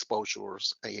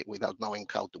exposures without knowing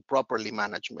how to properly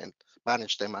manage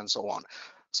them and so on.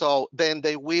 So then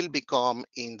they will become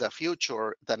in the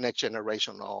future the next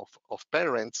generation of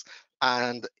parents,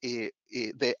 and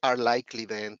they are likely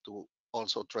then to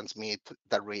also transmit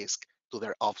the risk to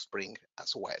their offspring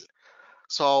as well.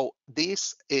 So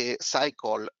this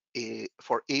cycle,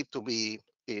 for it to be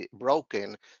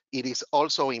broken, it is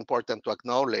also important to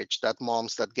acknowledge that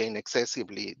moms that gain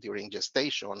excessively during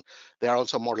gestation, they are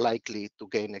also more likely to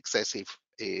gain excessive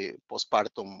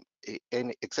postpartum,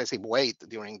 excessive weight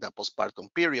during the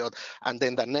postpartum period. And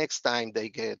then the next time they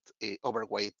get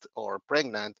overweight or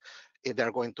pregnant,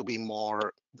 they're going to be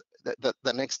more,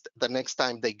 the next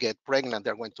time they get pregnant,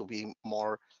 they're going to be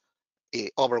more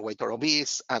overweight or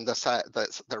obese, and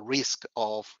the risk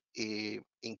of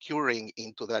incurring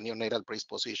into the neonatal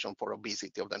predisposition for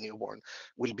obesity of the newborn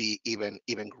will be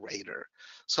even greater.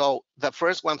 So the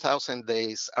first 1,000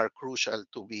 days are crucial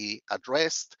to be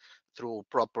addressed through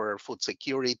proper food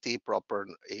security, proper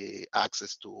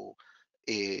access to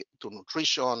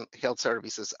nutrition, health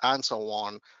services, and so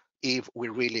on, if we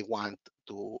really want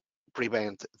to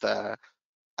prevent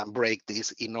and break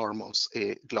this enormous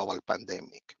global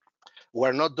pandemic.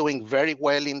 We're not doing very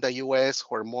well in the US,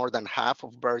 where more than half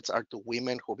of births are to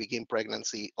women who begin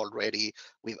pregnancy already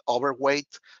with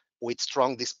overweight, with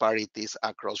strong disparities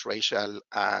across racial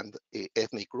and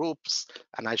ethnic groups.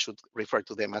 And I should refer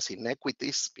to them as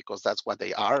inequities because that's what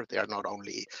they are. They are not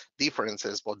only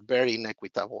differences, but very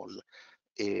inequitable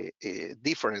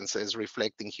differences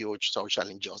reflecting huge social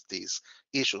injustice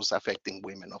issues affecting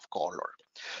women of color.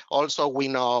 Also, we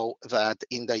know that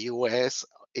in the US,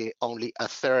 only a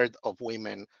third of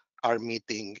women are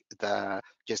meeting the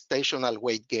gestational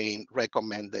weight gain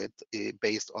recommended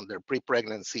based on their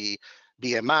pre-pregnancy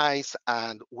BMIs,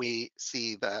 and we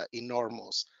see the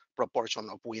enormous proportion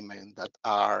of women that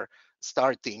are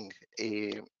starting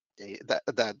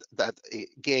that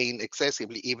gain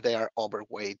excessively if they are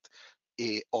overweight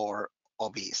or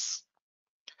obese.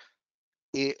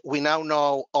 We now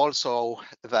know also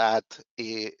that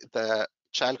the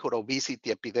childhood obesity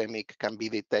epidemic can be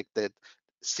detected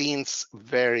since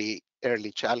very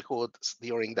early childhood.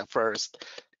 During the first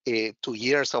 2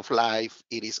 years of life,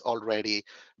 it is already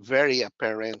very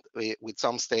apparent, with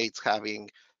some states having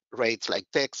rates like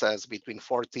Texas between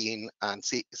 14 and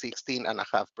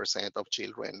 16.5% of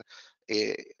children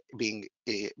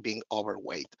being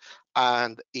overweight.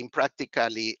 And in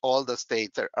practically all the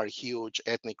states, there are huge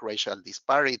ethnic racial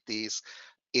disparities.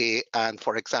 And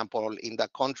for example, in the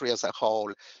country as a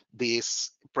whole,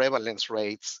 these prevalence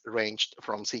rates ranged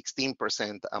from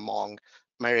 16% among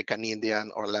American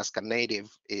Indian or Alaska Native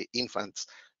infants,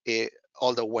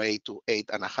 all the way to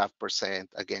 8.5%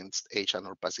 against Asian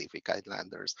or Pacific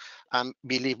Islanders.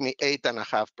 Believe me,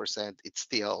 8.5%, it's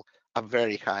still a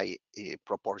very high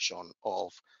proportion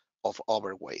of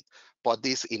overweight. But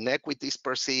these inequities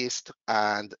persist,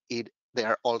 and they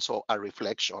are also a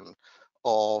reflection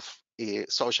of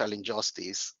social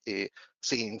injustice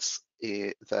since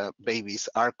the babies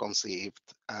are conceived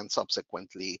and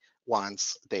subsequently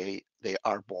once they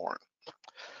are born.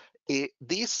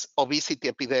 This obesity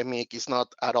epidemic is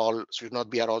not at all, should not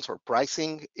be at all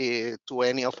surprising to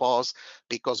any of us,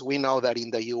 because we know that in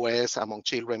the US, among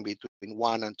children between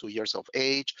 1 and 2 years of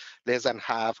age, less than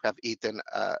half have eat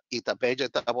a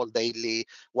vegetable daily,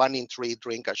 1 in 3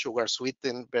 drink a sugar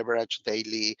sweetened beverage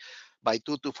daily. By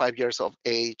 2 to 5 years of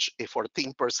age,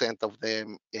 14% of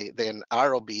them then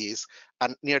are obese,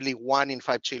 and nearly 1 in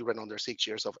 5 children under 6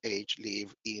 years of age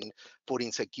live in food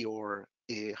insecure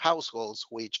households,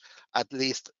 which at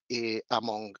least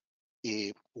among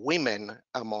women,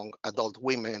 among adult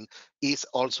women, is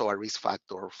also a risk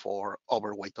factor for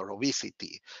overweight or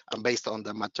obesity. And based on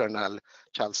the maternal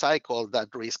child cycle, that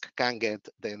risk can get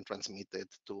then transmitted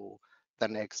to the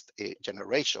next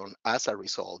generation as a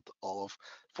result of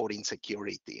food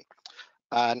insecurity.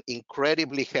 An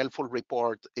incredibly helpful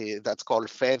report that's called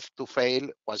Fed to Fail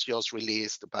was just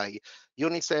released by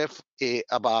UNICEF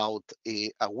about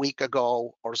a week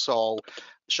ago or so,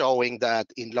 showing that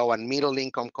in low and middle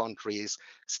income countries,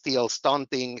 still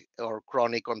stunting or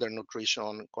chronic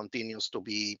undernutrition continues to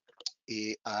be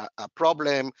a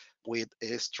problem, with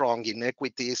strong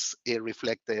inequities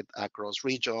reflected across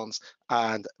regions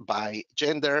and by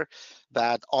gender,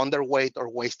 that underweight or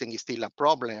wasting is still a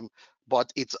problem,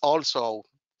 but it's also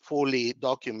fully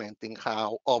documenting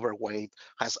how overweight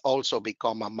has also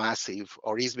become a massive,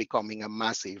 or is becoming a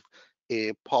massive,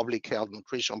 public health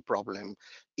nutrition problem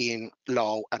in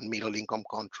low and middle income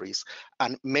countries.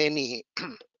 And many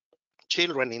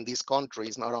children in these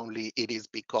countries, not only it is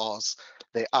because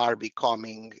they are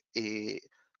becoming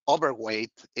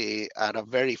overweight at a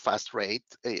very fast rate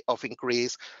of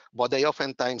increase, but they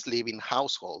oftentimes live in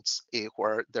households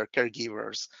where their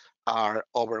caregivers are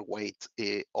overweight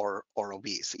or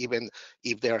obese. Even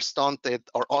if they are stunted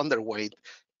or underweight,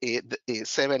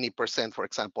 70%, for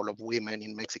example, of women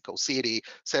in Mexico City,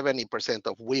 70%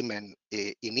 of women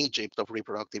in Egypt of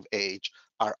reproductive age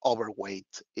are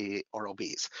overweight or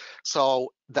obese.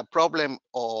 So the problem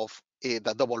of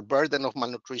the double burden of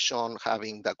malnutrition,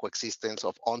 having the coexistence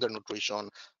of undernutrition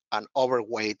and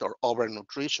overweight or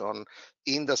overnutrition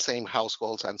in the same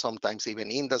households, and sometimes even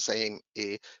in the same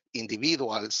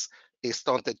individuals,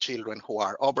 stunted children who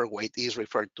are overweight is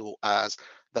referred to as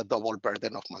the double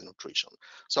burden of malnutrition.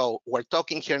 So we're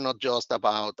talking here not just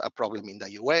about a problem in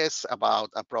the US, about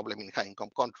a problem in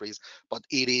high-income countries, but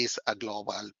it is a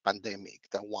global pandemic,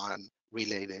 the one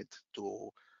related to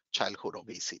childhood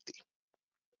obesity.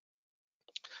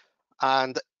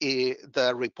 And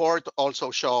the report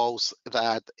also shows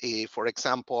that, for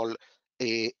example,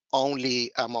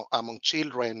 only among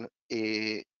children,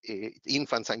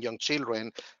 infants and young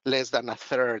children, less than a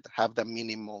third have the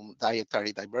minimum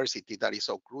dietary diversity that is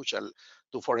so crucial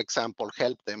to, for example,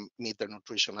 help them meet their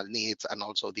nutritional needs and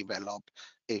also develop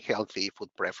healthy food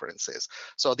preferences.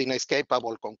 So the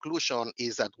inescapable conclusion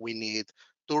is that we need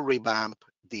to revamp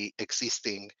the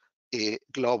existing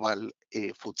global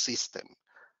food system.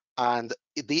 And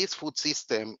this food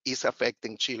system is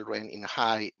affecting children in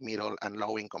high, middle, and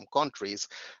low income countries.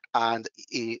 And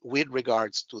with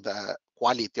regards to the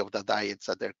quality of the diets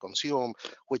that they consume,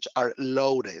 which are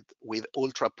loaded with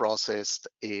ultra processed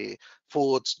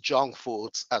foods, junk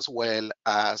foods, as well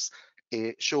as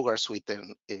sugar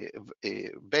sweetened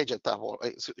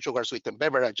sugar sweetened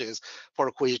beverages,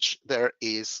 for which there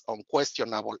is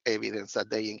unquestionable evidence that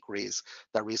they increase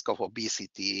the risk of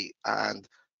obesity and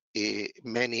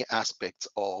many aspects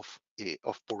of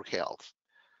poor health.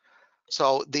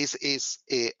 So this is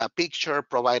a picture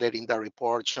provided in the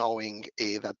report showing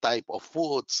the type of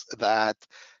foods that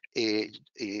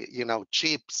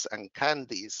chips and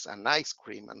candies and ice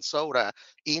cream and soda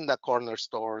in the corner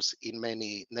stores in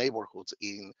many neighborhoods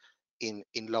in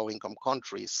low-income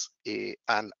countries,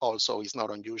 and also it's not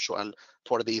unusual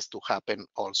for this to happen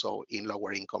also in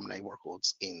lower-income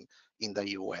neighborhoods in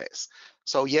the US.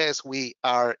 So yes, we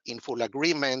are in full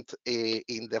agreement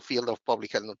in the field of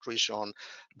public health nutrition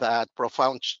that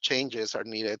profound changes are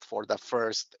needed for the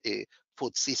first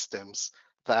food systems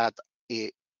that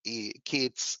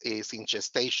kids in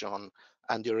gestation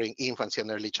and during infancy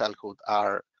and early childhood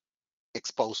are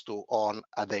exposed to on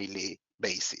a daily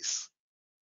basis.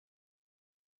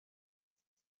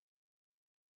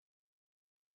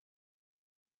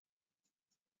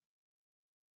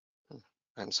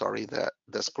 I'm sorry,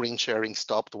 the screen sharing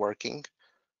stopped working.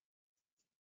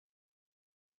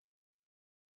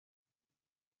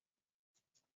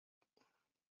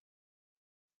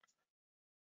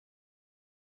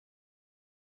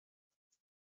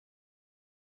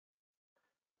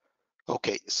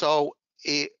 Okay, so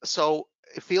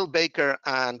Phil Baker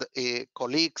and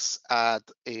colleagues at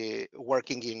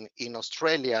working in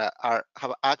Australia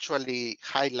have actually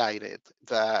highlighted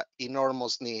the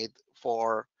enormous need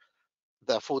for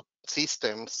the food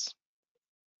systems.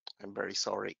 I'm very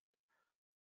sorry.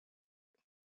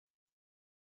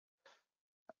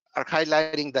 Are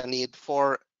highlighting the need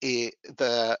for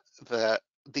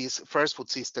these first food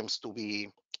systems to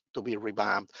be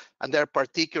revamped, and they're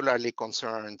particularly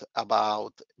concerned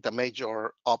about the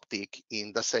major uptick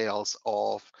in the sales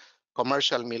of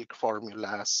commercial milk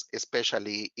formulas,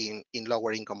 especially in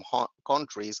lower income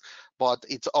countries, but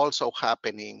it's also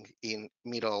happening in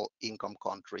middle income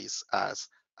countries as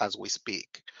we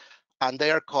speak. And they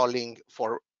are calling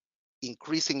for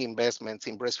increasing investments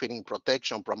in breastfeeding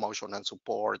protection, promotion, and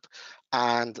support,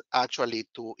 and actually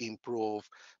to improve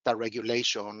the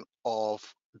regulation of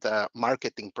the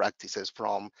marketing practices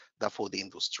from the food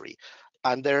industry.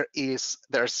 And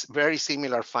there's very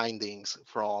similar findings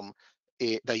from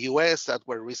the US that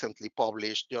were recently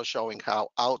published, just showing how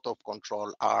out of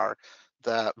control are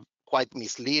the quite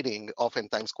misleading,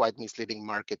 oftentimes quite misleading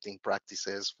marketing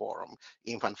practices from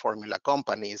infant formula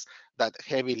companies that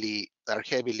are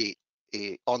heavily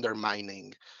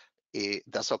undermining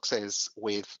the success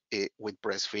with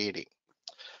breastfeeding.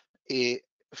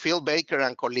 Phil Baker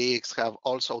and colleagues have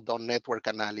also done network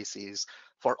analysis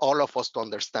for all of us to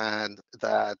understand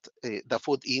that the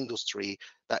food industry,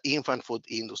 the infant food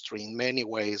industry, in many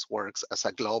ways works as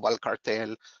a global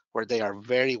cartel where they are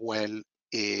very well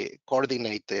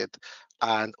coordinated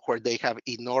and where they have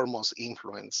enormous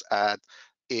influence at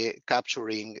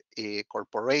capturing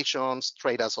corporations,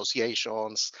 trade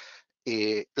associations,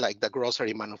 like the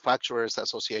grocery manufacturers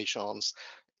associations,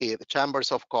 the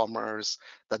chambers of commerce,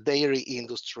 the dairy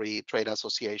industry trade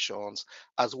associations,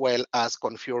 as well as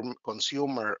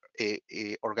consumer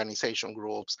organization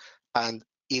groups and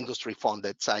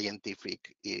industry-funded scientific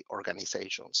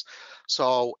organizations.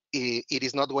 So it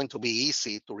is not going to be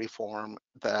easy to reform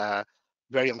the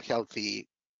very unhealthy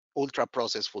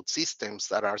ultra-processed food systems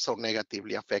that are so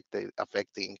negatively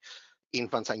affecting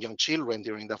infants and young children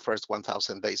during the first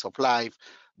 1,000 days of life,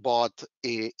 but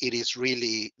it is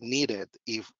really needed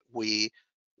if we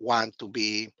want to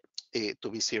be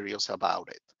serious about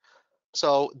it.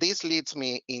 So this leads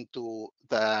me into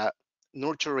the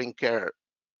nurturing care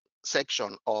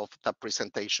section of the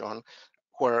presentation,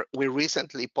 where we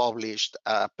recently published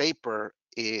a paper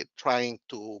trying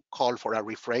to call for a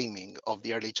reframing of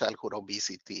the early childhood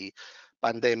obesity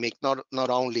pandemic, not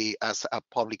only as a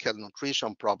public health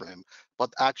nutrition problem,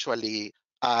 but actually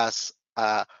as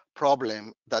a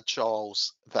problem that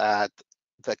shows that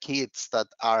the kids that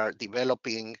are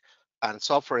developing and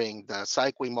suffering the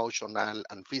psycho-emotional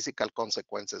and physical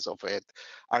consequences of it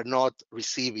are not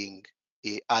receiving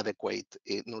adequate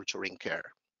nurturing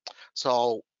care.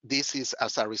 So this is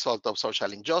as a result of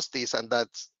social injustice, and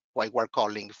that's why we're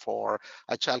calling for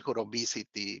a childhood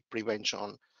obesity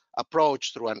prevention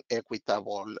approach through an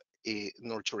equitable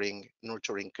nurturing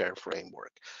care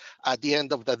framework. At the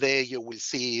end of the day, you will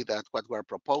see that what we're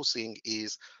proposing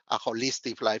is a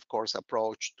holistic life course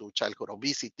approach to childhood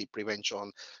obesity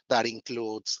prevention that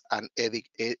includes an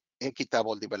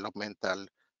equitable developmental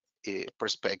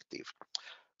perspective.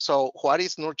 So what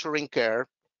is nurturing care?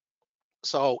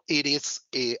 So it is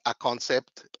a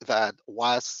concept that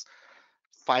was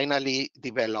finally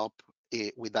developed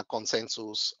with the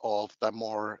consensus of the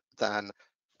more than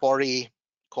 40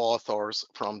 co-authors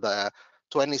from the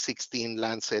 2016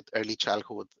 Lancet Early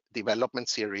Childhood Development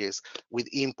Series, with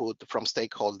input from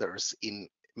stakeholders in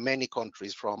many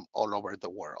countries from all over the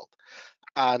world.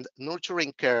 And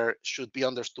nurturing care should be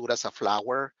understood as a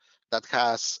flower that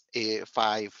has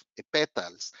 5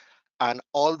 petals, and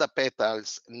all the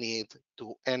petals need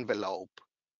to envelope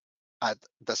at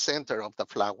the center of the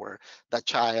flower the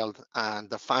child and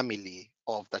the family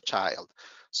of the child,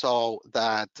 so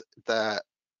that the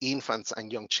infants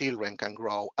and young children can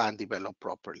grow and develop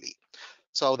properly.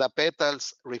 So the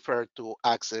petals refer to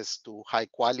access to high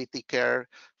quality care,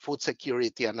 food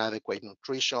security and adequate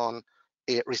nutrition,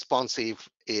 responsive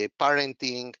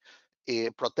parenting,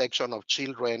 protection of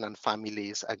children and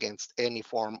families against any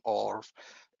form of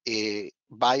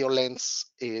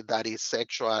violence that is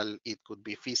sexual, it could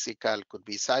be physical, could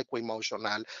be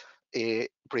psycho-emotional,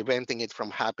 preventing it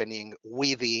from happening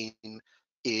within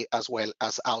as well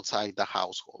as outside the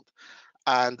household.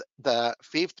 And the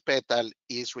fifth petal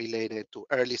is related to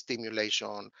early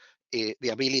stimulation, the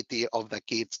ability of the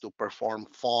kids to perform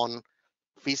fun,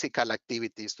 physical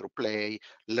activities through play,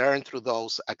 learn through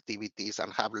those activities,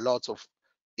 and have lots of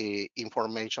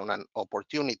information and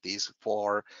opportunities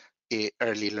for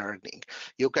early learning.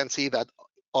 You can see that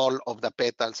all of the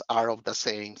petals are of the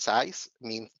same size,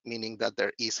 meaning that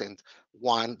there isn't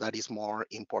one that is more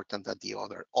important than the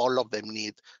other. All of them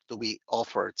need to be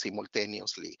offered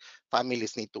simultaneously.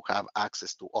 Families need to have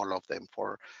access to all of them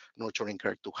for nurturing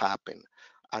care to happen.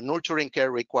 And nurturing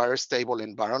care requires stable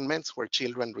environments where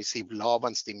children receive love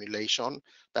and stimulation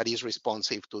that is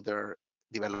responsive to their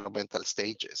developmental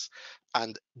stages.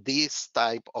 And this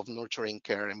type of nurturing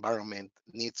care environment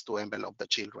needs to envelop the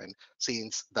children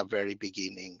since the very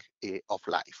beginning of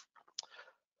life.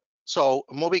 So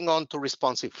moving on to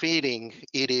responsive feeding,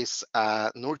 it is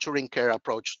a nurturing care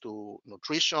approach to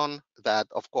nutrition that,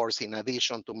 of course, in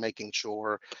addition to making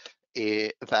sure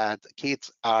that kids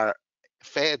are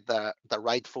fed the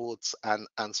right foods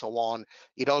and so on,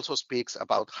 it also speaks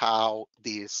about how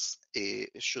this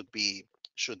should be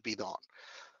done.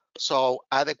 So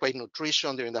adequate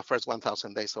nutrition during the first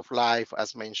 1,000 days of life,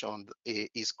 as mentioned,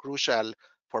 is crucial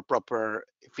for proper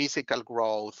physical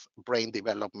growth, brain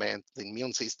development, the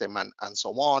immune system, and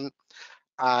so on.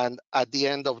 And at the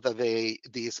end of the day,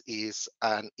 this is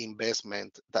an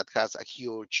investment that has a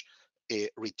huge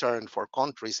return for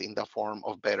countries in the form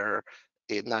of better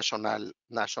national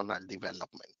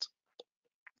development.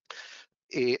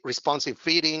 Responsive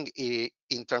feeding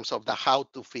in terms of the how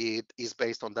to feed is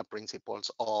based on the principles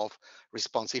of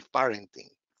responsive parenting.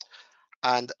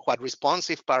 And what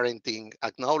responsive parenting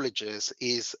acknowledges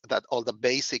is that all the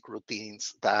basic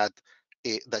routines that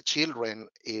the children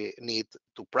need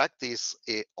to practice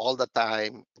all the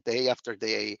time, day after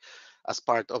day, as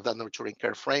part of the nurturing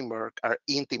care framework are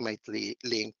intimately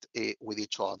linked with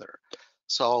each other.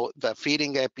 So the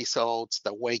feeding episodes,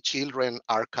 the way children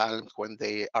are calmed when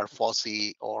they are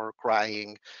fussy or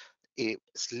crying,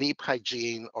 sleep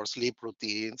hygiene or sleep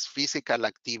routines, physical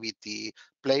activity,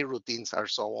 play routines, and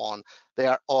so on, they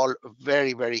are all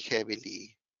very, very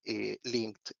heavily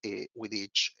linked with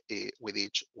each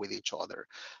other.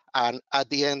 And at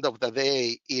the end of the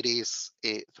day, it is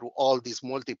through all these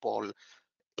multiple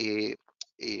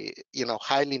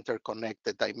highly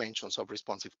interconnected dimensions of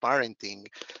responsive parenting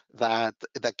that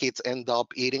the kids end up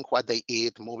eating what they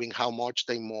eat, moving how much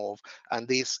they move, and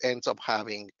this ends up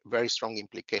having very strong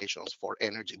implications for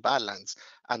energy balance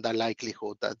and the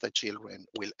likelihood that the children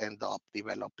will end up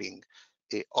developing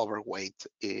overweight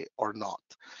or not.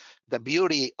 The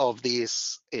beauty of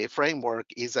this framework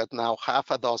is that now 6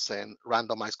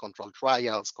 randomized controlled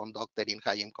trials conducted in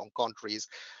high-income countries,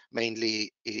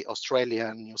 mainly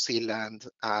Australia, New Zealand,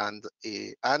 and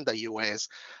the US,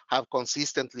 have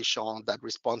consistently shown that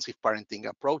responsive parenting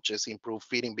approaches improve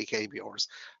feeding behaviors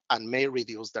and may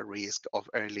reduce the risk of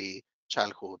early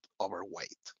childhood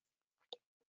overweight.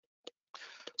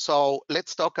 So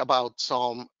let's talk about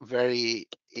some very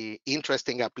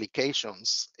interesting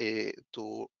applications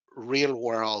to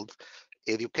real-world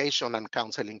education and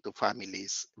counseling to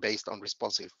families based on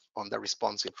the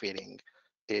responsive feeding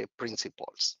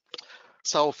principles.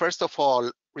 So first of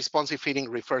all, responsive feeding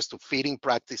refers to feeding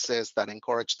practices that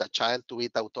encourage the child to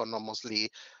eat autonomously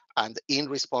and in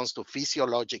response to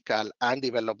physiological and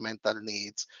developmental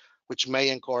needs, which may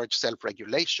encourage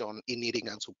self-regulation in eating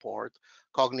and support,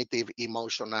 cognitive,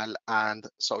 emotional, and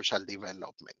social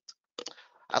development.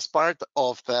 As part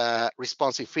of the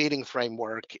responsive feeding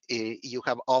framework, you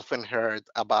have often heard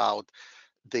about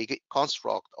the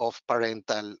construct of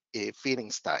parental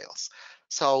feeding styles.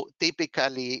 So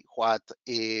typically what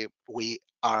we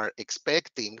are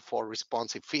expecting for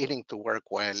responsive feeding to work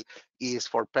well is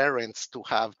for parents to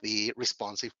have the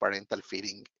responsive parental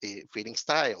feeding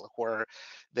style, where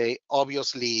they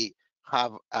obviously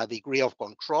have a degree of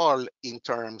control in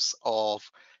terms of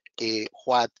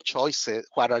what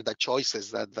are the choices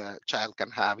that the child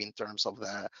can have in terms of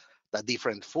the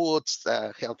different foods,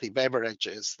 healthy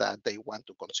beverages that they want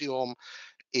to consume,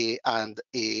 and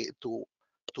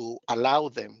to allow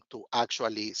them to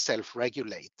actually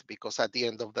self-regulate, because at the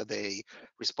end of the day,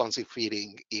 responsive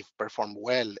feeding, if performed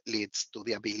well, leads to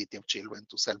the ability of children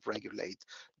to self-regulate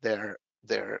their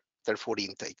food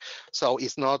intake. So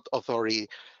it's not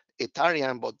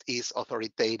authoritarian, but is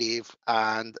authoritative,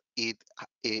 and it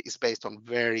is based on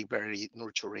very, very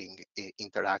nurturing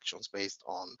interactions based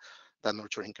on the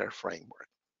nurturing care framework.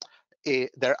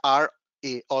 There are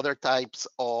other types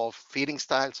of feeding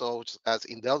styles, so as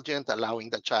indulgent, allowing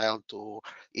the child to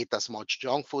eat as much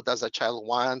junk food as the child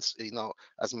wants,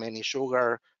 as many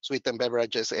sugar, sweetened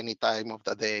beverages any time of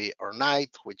the day or night,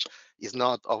 which is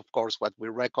not, of course, what we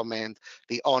recommend.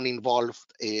 The uninvolved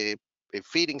a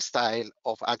feeding style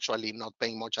of actually not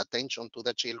paying much attention to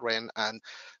the children and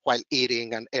while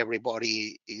eating, and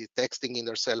everybody is texting in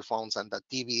their cell phones and the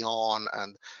TV on,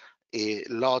 and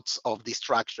lots of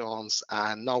distractions,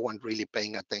 and no one really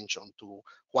paying attention to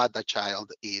what the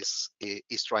child is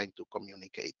trying to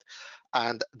communicate.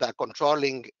 And the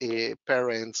controlling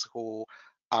parents who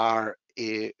are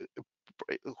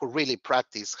who really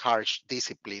practice harsh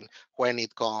discipline when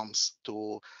it comes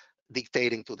to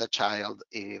dictating to the child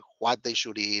what they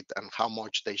should eat and how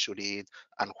much they should eat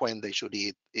and when they should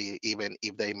eat, even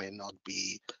if they may not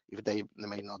be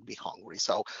hungry.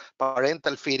 So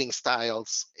parental feeding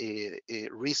styles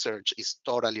research is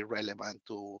totally relevant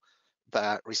to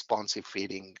the responsive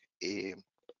feeding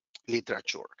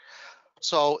literature.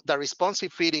 So the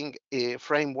responsive feeding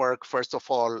framework, first of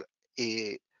all,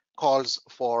 calls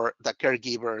for the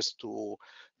caregivers to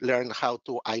learn how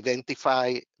to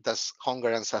identify the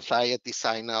hunger and satiety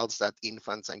signals that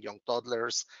infants and young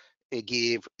toddlers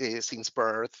give since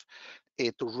birth,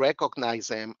 to recognize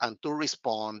them and to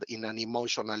respond in an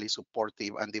emotionally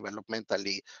supportive and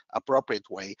developmentally appropriate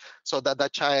way, so that the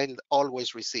child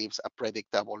always receives a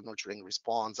predictable nurturing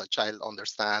response. The child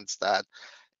understands that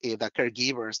the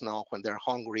caregivers know when they're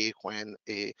hungry, when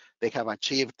they have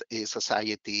achieved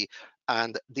satiety,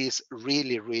 and this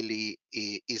really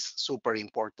is super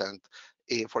important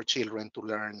for children to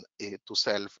learn to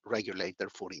self-regulate their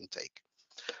food intake.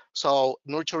 So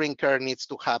nurturing care needs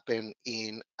to happen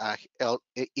in a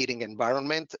eating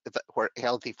environment where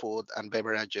healthy food and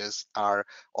beverages are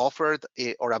offered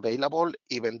or available,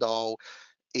 even though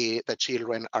the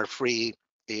children are free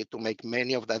to make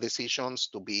many of the decisions,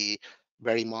 to be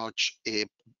very much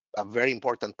a very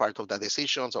important part of the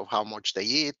decisions of how much they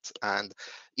eat. And,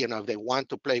 if they want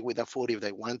to play with the food, if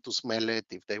they want to smell it,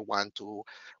 if they want to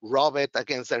rub it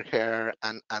against their hair,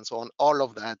 and so on, all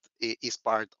of that is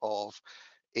part of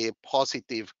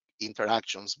positive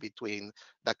interactions between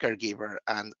the caregiver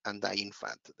and the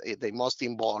infant. They must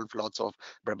involve lots of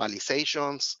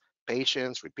verbalizations,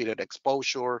 patience, repeated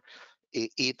exposure,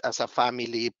 eat as a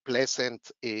family, pleasant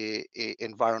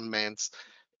environments,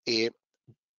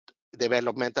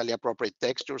 developmentally appropriate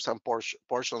textures and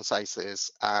portion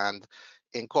sizes, and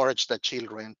encourage the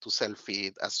children to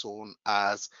self-feed as soon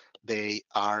as they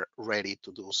are ready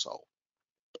to do so.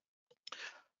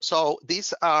 So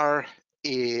these are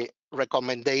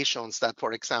recommendations that,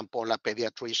 for example, a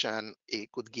pediatrician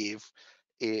could give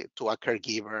to a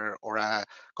caregiver or a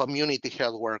community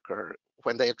health worker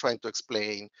when they are trying to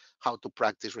explain how to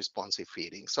practice responsive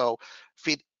feeding. So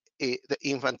feed the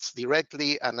infants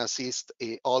directly and assist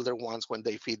older ones when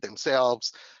they feed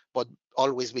themselves, but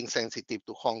always being sensitive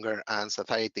to hunger and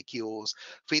satiety cues.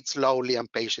 Feed slowly and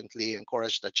patiently,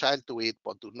 encourage the child to eat,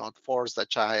 but do not force the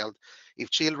child.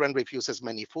 If children refuses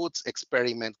many foods,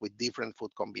 experiment with different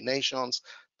food combinations,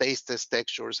 tastes,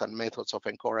 textures, and methods of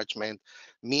encouragement.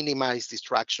 Minimize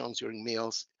distractions during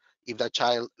meals if the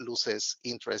child loses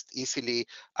interest easily,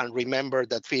 and remember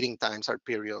that feeding times are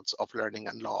periods of learning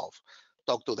and love.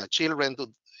 Talk to the children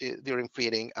during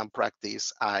feeding and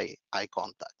practice eye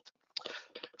contact.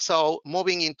 So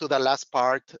moving into the last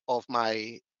part of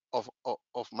my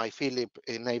Philip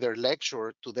Nader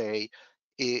lecture today,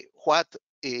 what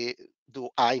do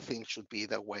I think should be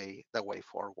the way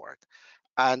forward?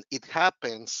 And it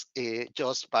happens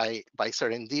just by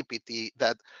serendipity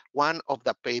that one of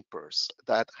the papers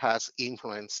that has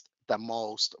influenced the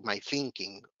most my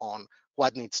thinking on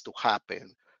what needs to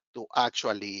happen to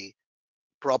actually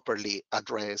properly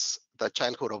address the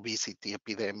childhood obesity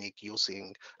epidemic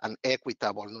using an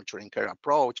equitable nurturing care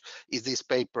approach is this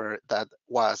paper that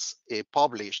was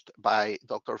published by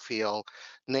Dr. Phil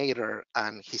Nader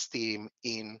and his team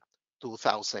in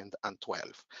 2012,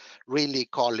 really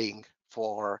calling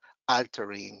for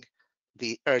altering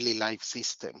the early life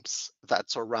systems that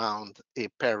surround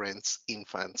parents,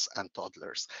 infants, and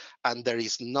toddlers. And there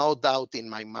is no doubt in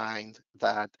my mind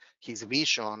that his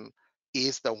vision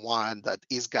is the one that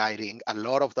is guiding a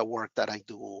lot of the work that I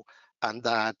do and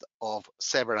that of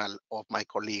several of my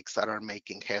colleagues that are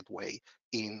making headway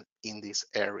in this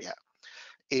area.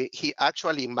 He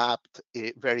actually mapped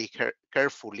very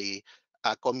carefully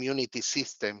a community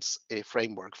systems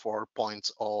framework for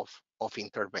points of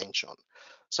intervention.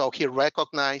 So he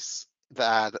recognized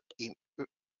that,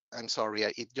 I'm sorry,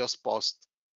 it just paused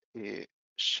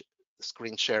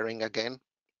screen sharing again.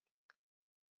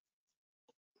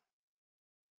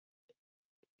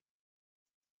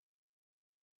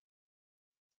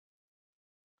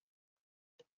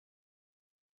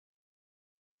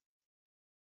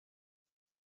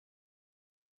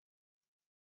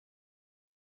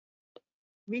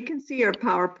 We can see your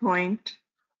PowerPoint.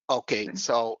 Okay,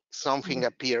 so something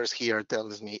appears here,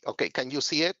 tells me, okay, can you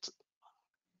see it?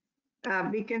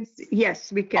 We can see,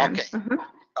 yes, we can. Okay.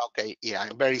 Okay, yeah,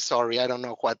 I'm very sorry. I don't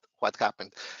know what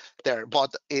happened there,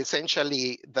 but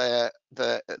essentially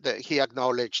he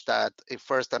acknowledged that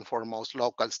first and foremost,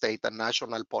 local, state, and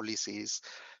national policies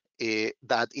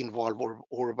that involve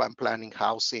urban planning,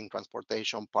 housing,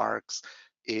 transportation, parks,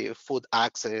 food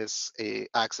access,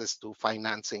 access to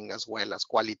financing, as well as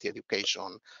quality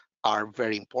education are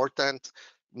very important.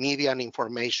 Media and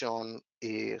information,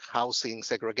 housing,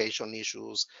 segregation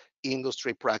issues,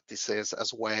 industry practices,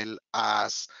 as well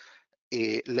as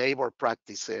labor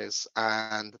practices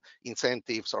and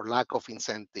incentives or lack of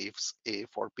incentives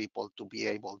for people to be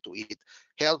able to eat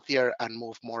healthier and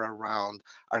move more around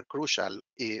are crucial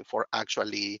for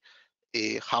actually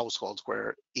households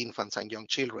where infants and young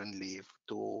children live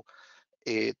to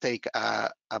take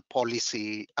a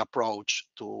policy approach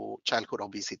to childhood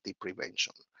obesity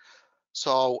prevention.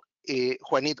 So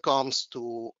when it comes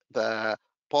to the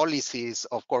policies,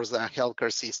 of course, the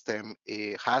healthcare system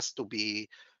has to be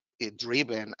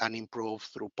driven and improved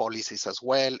through policies as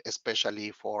well,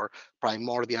 especially for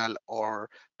primordial or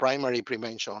primary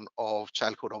prevention of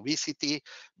childhood obesity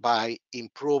by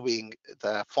improving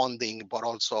the funding, but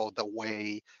also the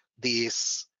way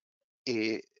this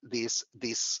healthcare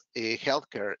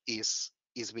is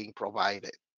being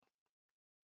provided.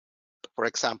 For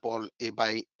example,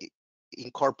 by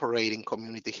incorporating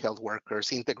community health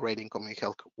workers, integrating community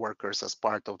health workers as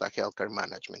part of the healthcare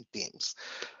management teams.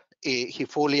 He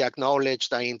fully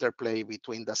acknowledged the interplay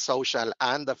between the social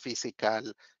and the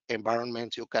physical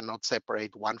environment. You cannot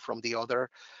separate one from the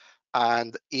other.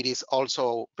 And it is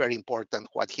also very important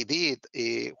what he did,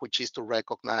 which is to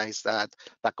recognize that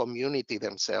the community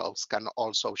themselves can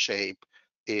also shape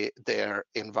their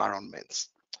environments.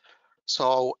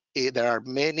 So there are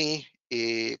many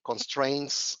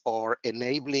constraints or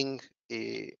enabling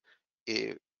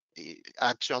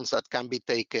actions that can be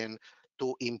taken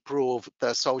to improve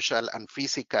the social and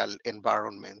physical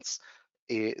environments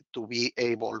to be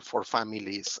able for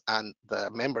families and the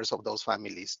members of those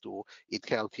families to eat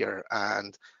healthier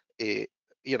and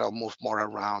move more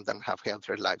around and have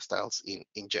healthier lifestyles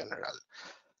in general.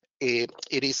 It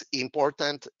is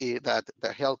important that the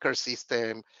healthcare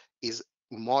system is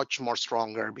much more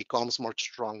stronger, becomes much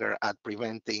stronger at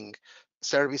preventing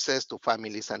services to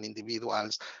families and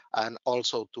individuals, and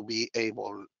also to be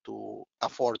able to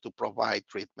afford to provide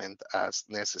treatment as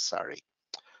necessary.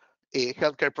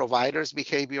 Healthcare providers'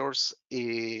 behaviors,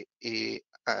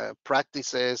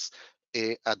 practices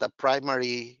at the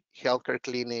primary healthcare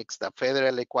clinics, the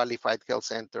federally qualified health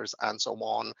centers, and so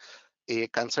on,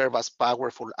 can serve as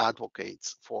powerful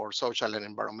advocates for social and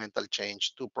environmental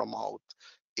change to promote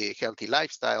healthy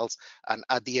lifestyles, and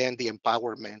at the end, the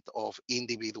empowerment of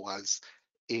individuals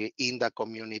in the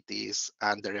communities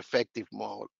and their effective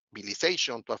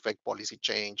mobilization to affect policy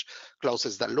change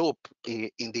closes the loop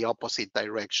in the opposite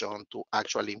direction to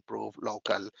actually improve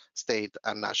local, state,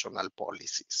 and national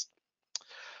policies.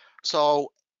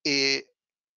 So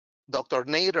Dr.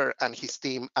 Nader and his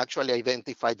team actually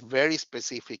identified very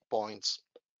specific points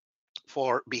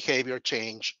for behavior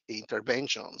change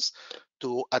interventions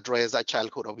to address the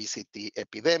childhood obesity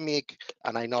epidemic.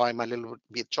 And I know I'm a little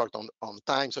bit short on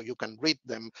time, so you can read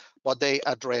them, but they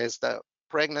address the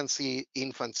pregnancy,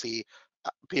 infancy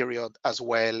period, as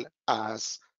well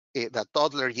as the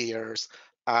toddler years,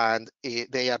 and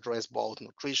they address both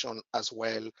nutrition as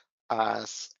well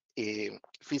as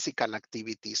physical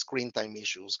activity, screen time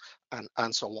issues,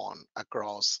 and so on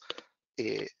across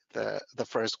the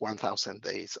first 1,000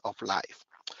 days of life.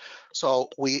 So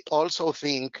we also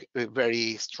think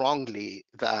very strongly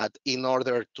that in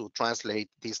order to translate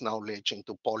this knowledge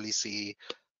into policy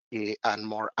and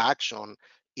more action,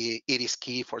 it is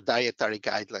key for dietary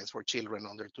guidelines for children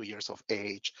under 2 years of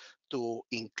age to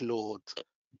include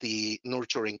the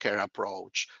nurturing care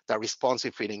approach, the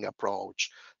responsive feeding approach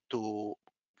to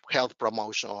health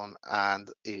promotion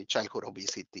and childhood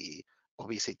obesity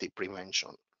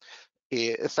prevention.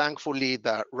 Thankfully,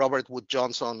 the Robert Wood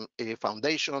Johnson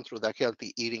Foundation, through the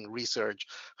Healthy Eating Research,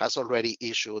 has already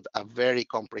issued a very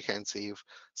comprehensive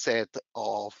set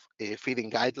of feeding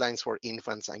guidelines for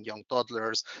infants and young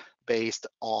toddlers based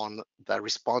on the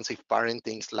responsive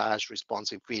parenting /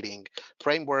 responsive feeding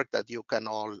framework that you can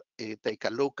all take a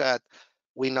look at.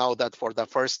 We know that for the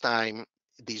first time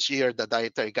this year, the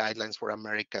dietary guidelines for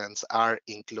Americans are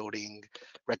including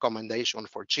recommendation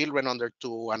for children under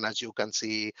 2, and as you can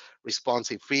see,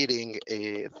 responsive feeding,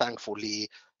 thankfully,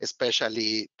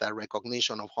 especially the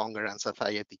recognition of hunger and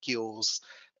satiety cues,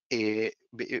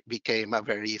 became a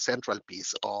very central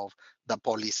piece of the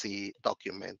policy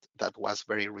document that was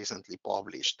very recently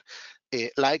published.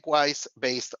 Likewise,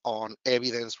 based on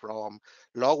evidence from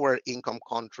lower income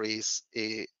countries,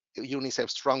 UNICEF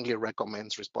strongly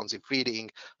recommends responsive feeding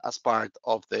as part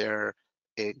of their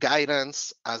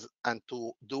guidance, and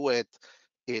to do it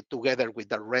together with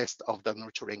the rest of the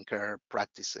nurturing care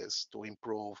practices to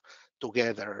improve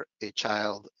together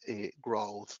child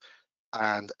growth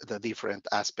and the different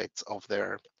aspects of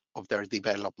their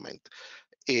development.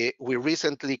 We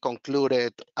recently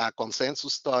concluded a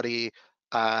consensus study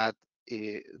at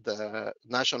the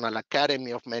National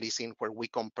Academy of Medicine, where we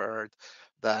compared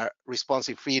the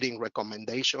responsive feeding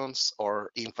recommendations or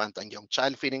infant and young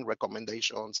child feeding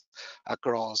recommendations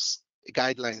across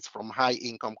guidelines from high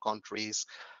income countries.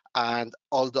 And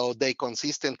although they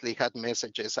consistently had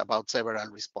messages about several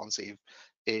responsive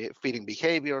feeding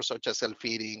behaviors, such as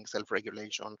self-feeding,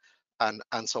 self-regulation,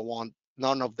 and so on,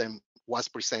 none of them was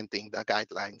presenting the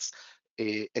guidelines,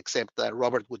 except the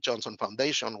Robert Wood Johnson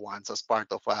Foundation ones as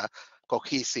part of a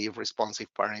cohesive responsive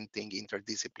parenting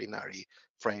interdisciplinary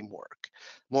framework.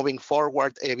 Moving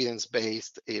forward,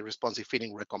 evidence-based responsive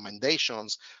feeding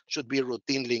recommendations should be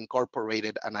routinely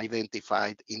incorporated and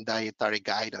identified in dietary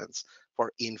guidance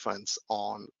for infants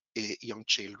on young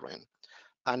children.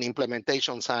 And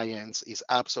implementation science is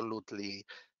absolutely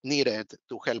needed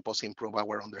to help us improve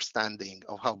our understanding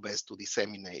of how best to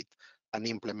disseminate and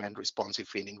implement responsive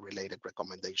feeding related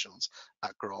recommendations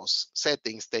across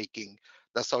settings, taking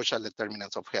the social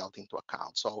determinants of health into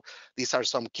account. So these are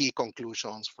some key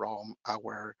conclusions from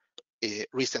our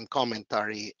recent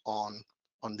commentary on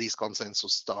this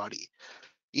consensus study.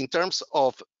 In terms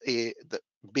of the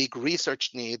big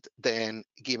research need, then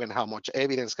given how much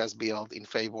evidence has built in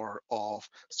favor of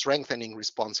strengthening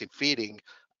responsive feeding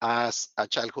as a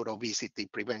childhood obesity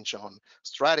prevention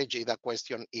strategy, the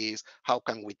question is, how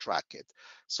can we track it?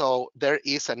 So there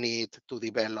is a need to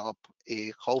develop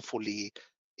hopefully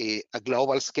a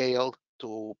global scale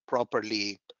to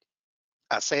properly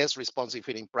assess responsive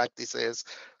feeding practices.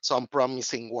 Some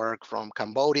promising work from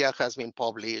Cambodia has been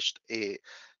published.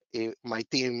 My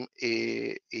team,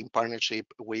 in partnership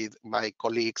with my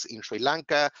colleagues in Sri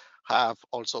Lanka, have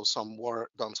also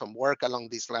done some work along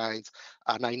these lines.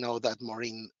 And I know that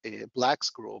Maureen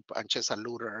Black's group and Chesa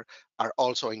Luter are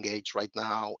also engaged right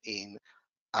now in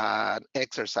an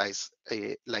exercise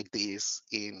like this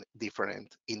in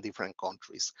different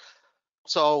countries.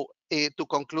 So to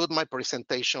conclude my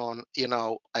presentation, in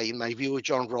my view,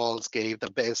 John Rawls gave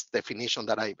the best definition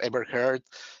that I've ever heard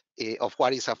of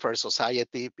what is a fair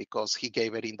society, because he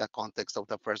gave it in the context of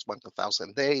the first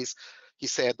 1,000 days. He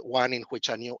said one in which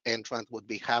a new entrant would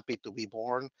be happy to be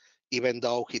born, even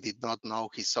though he did not know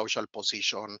his social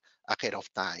position ahead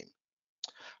of time.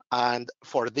 And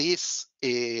for this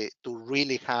to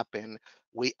really happen,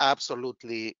 we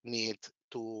absolutely need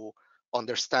to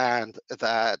understand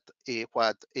that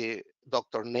what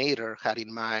Dr. Nader had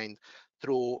in mind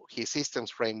through his systems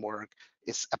framework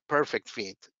is a perfect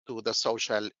fit to the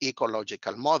social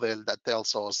ecological model that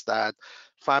tells us that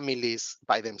families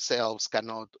by themselves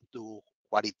cannot do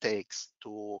what it takes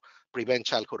to prevent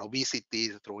childhood obesity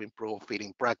through improved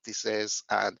feeding practices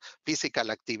and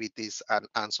physical activities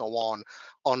and so on,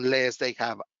 unless they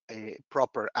have a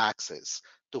proper access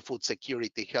to food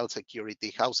security, health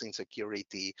security, housing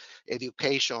security,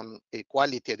 education,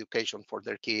 quality education for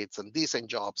their kids, and decent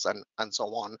jobs, and so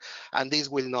on. And this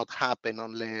will not happen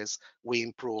unless we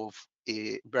improve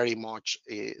very much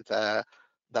the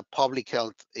public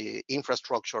health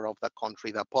infrastructure of the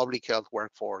country, the public health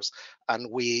workforce,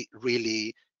 and we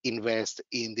really invest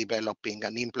in developing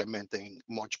and implementing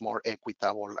much more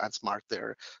equitable and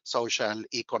smarter social,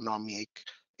 economic,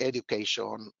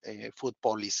 education, food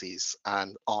policies,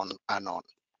 and on and on.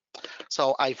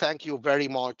 So I thank you very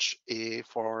much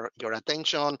for your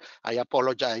attention. I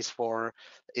apologize for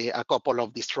a couple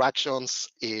of distractions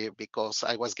because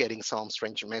I was getting some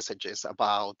strange messages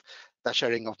about the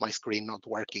sharing of my screen not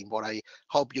working, but I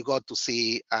hope you got to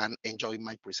see and enjoy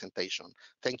my presentation.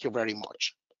 Thank you very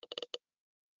much.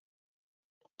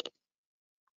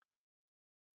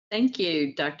 Thank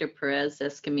you, Dr.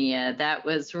 Perez-Escamilla. That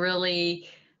was really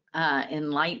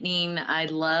enlightening. I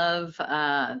love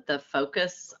the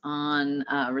focus on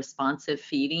responsive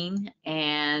feeding,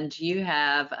 and you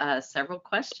have several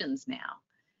questions now.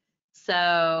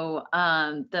 So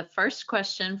the first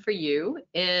question for you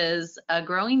is, a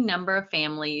growing number of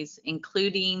families,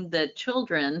 including the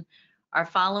children, are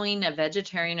following a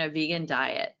vegetarian or vegan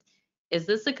diet. Is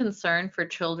this a concern for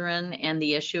children and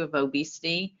the issue of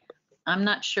obesity? I'm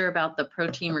not sure about the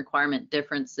protein requirement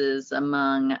differences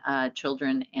among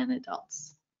children and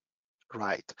adults.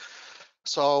 Right.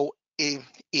 So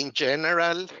in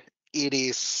general, it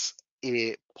is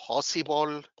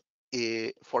possible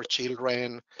for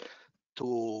children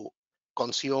to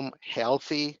consume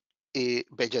healthy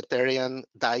vegetarian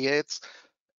diets,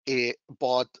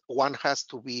 but one has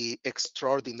to be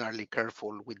extraordinarily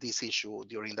careful with this issue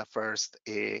during the first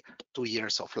 2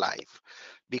 years of life,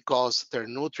 because their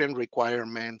nutrient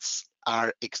requirements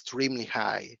are extremely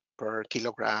high per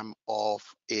kilogram of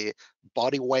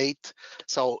body weight.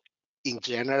 So in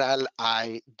general,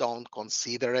 I don't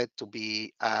consider it to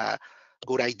be a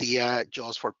good idea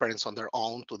just for parents on their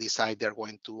own to decide they're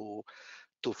going to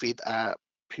feed a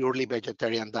purely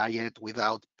vegetarian diet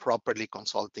without properly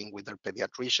consulting with their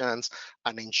pediatricians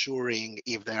and ensuring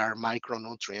if there are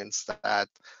micronutrients that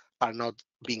are not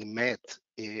being met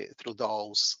through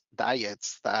those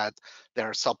diets, that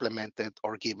they're supplemented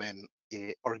or given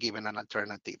an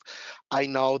alternative. I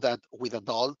know that with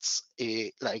adults,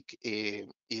 it's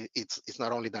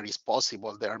not only that it's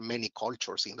possible, there are many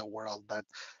cultures in the world that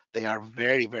they are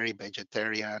very, very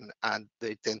vegetarian, and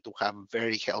they tend to have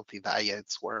very healthy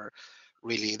diets where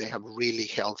really they have really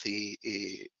healthy,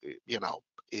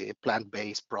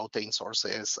 plant-based protein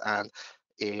sources, and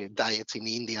diets in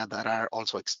India that are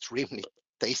also extremely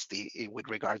tasty with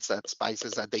regards to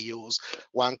spices that they use.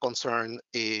 One concern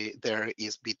there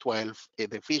is B12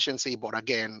 deficiency, but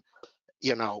again,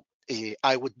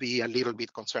 I would be a little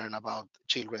bit concerned about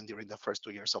children during the first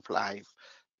 2 years of life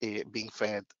being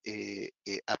fed a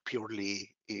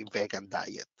purely vegan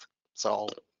diet. So,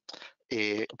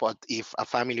 but if a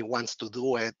family wants to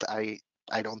do it,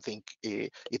 I don't think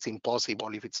it's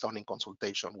impossible if it's done in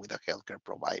consultation with a healthcare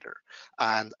provider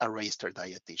and a registered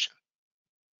dietitian.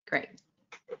 Great.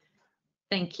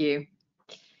 Thank you.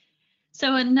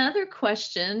 So another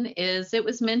question is, it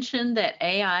was mentioned that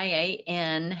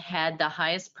AIAN had the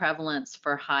highest prevalence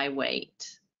for high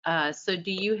weight. So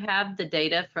do you have the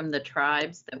data from the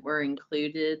tribes that were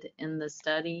included in the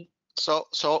study? So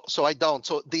I don't.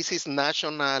 So this is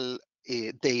national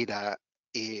data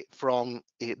from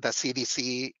the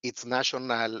CDC. It's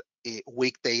national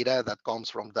weak data that comes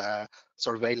from the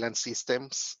surveillance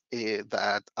systems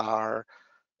that are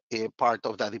part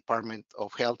of the Department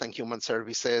of Health and Human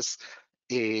Services.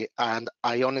 And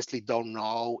I honestly don't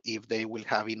know if they will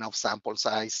have enough sample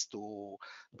size to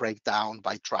break down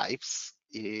by tribes.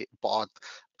 But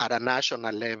at a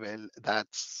national level,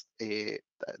 that's a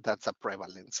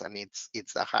prevalence, and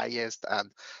it's the highest,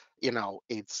 and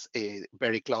it's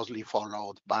very closely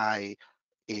followed by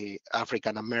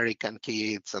African American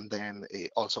kids, and then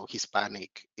also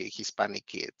Hispanic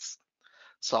kids.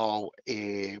 So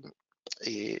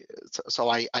so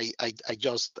I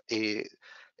just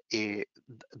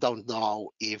don't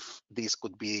know if this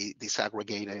could be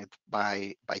disaggregated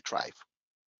by tribe.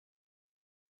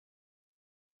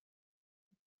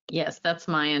 Yes, that's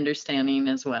my understanding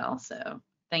as well. So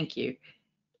thank you.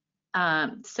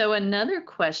 So another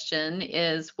question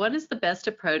is, what is the best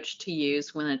approach to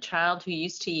use when a child who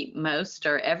used to eat most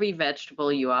or every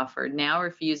vegetable you offered now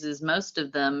refuses most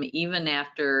of them, even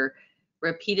after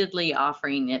repeatedly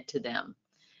offering it to them?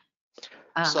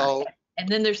 And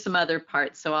then there's some other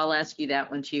parts, so I'll ask you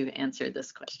that once you've answered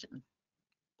this question.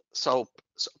 So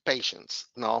patience,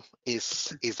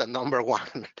 is the number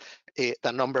one,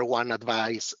 the number one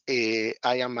advice. I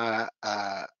am a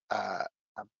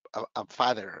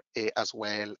father as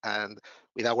well, and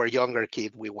with our younger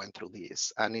kid, we went through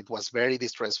this, and it was very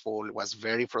distressful. It was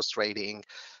very frustrating.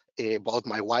 Both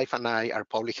my wife and I are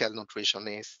public health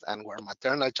nutritionists, and we're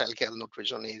maternal child health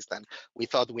nutritionists, and we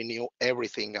thought we knew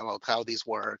everything about how this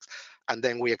works. And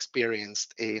then we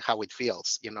experienced how it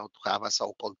feels, to have a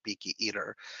so-called picky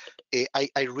eater.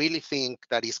 I really think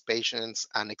that is patience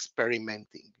and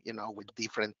experimenting, with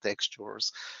different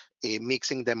textures,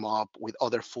 mixing them up with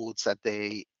other foods that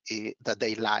they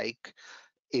like.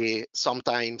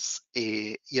 Sometimes,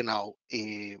 the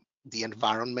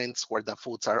environments where the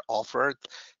foods are offered,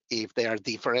 if they are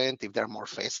different, if they're more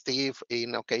festive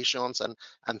in occasions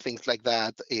and things like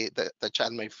that, the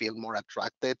child may feel more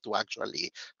attracted to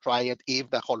actually try it if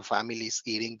the whole family is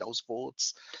eating those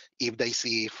foods, if they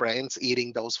see friends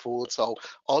eating those foods. So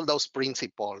all those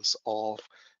principles of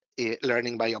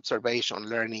learning by observation,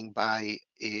 learning by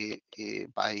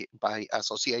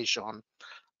association,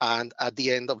 and at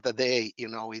the end of the day,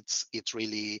 it's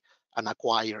really an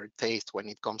acquired taste when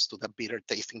it comes to the bitter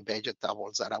tasting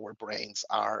vegetables that our brains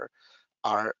are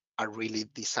really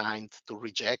designed to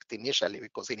reject initially,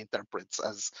 because it interprets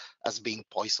as being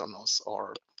poisonous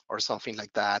or something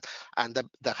like that. And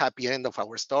the happy end of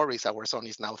our story is our son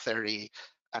is now 30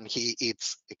 and he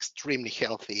eats extremely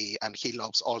healthy, and he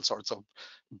loves all sorts of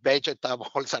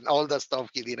vegetables and all the stuff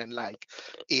he didn't like.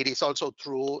 It is also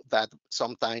true that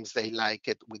sometimes they like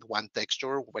it with one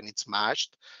texture when it's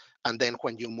mashed, and then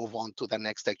when you move on to the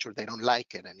next texture, they don't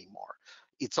like it anymore.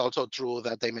 It's also true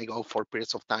that they may go for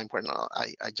periods of time where no,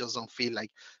 I just don't feel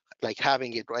like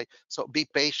having it, right? So be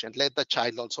patient, let the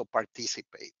child also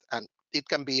participate, and it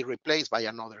can be replaced by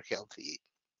another healthy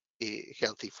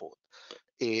food.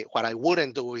 What I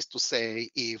wouldn't do is to say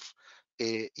if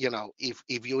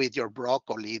if you eat your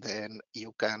broccoli, then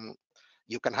you can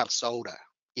have soda,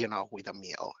 with a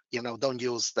meal. Don't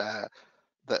use the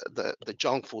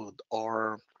junk food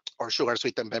or sugar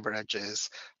sweetened beverages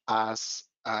as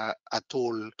a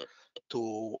tool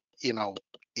to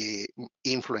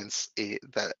influence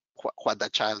what the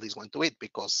child is going to eat,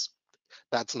 because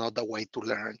that's not the way to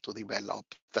learn to develop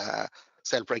the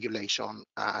self-regulation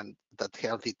and that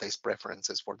healthy taste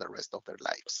preferences for the rest of their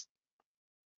lives.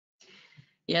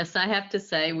 Yes, I have to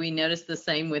say we noticed the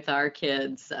same with our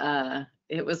kids.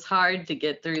 It was hard to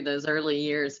get through those early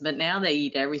years, but now they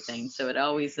eat everything. So it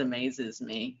always amazes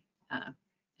me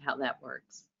how that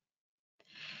works.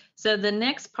 So the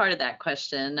next part of that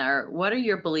question are, what are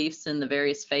your beliefs in the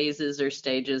various phases or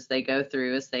stages they go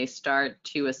through as they start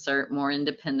to assert more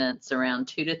independence around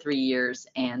 2 to 3 years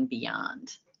and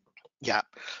beyond? Yeah,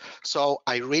 so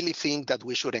I really think that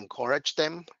we should encourage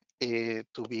them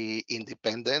to be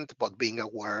independent, but being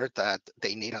aware that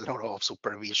they need a lot of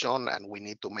supervision, and we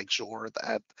need to make sure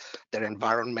that their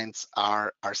environments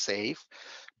are safe.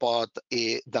 But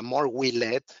the more we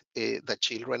let the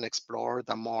children explore,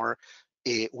 the more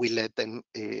we let them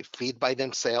feed by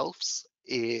themselves,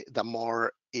 the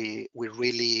more we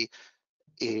really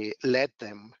let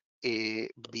them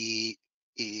be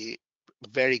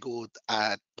very good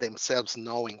at themselves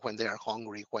knowing when they are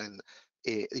hungry, when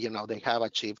they have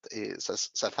achieved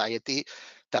satiety,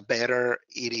 the better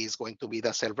it is going to be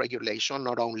the self-regulation,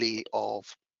 not only of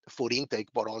food intake,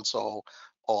 but also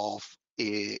of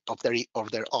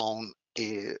their own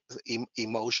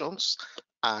emotions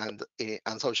and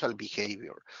social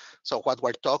behavior. So what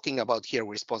we're talking about here,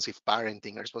 responsive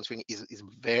parenting, is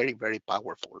very, very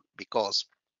powerful, because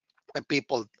when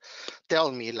people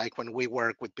tell me, like when we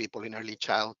work with people in early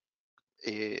child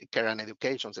care and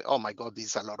education, say, "Oh my God, this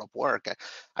is a lot of work."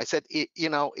 I said,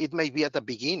 it may be at the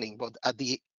beginning, but at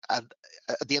the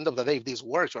end of the day, if this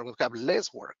works, we're going to have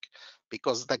less work,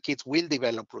 because the kids will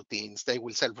develop routines, they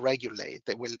will self-regulate,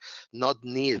 they will not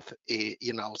need,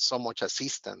 so much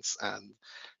assistance and,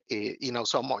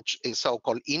 so much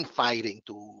so-called infighting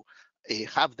to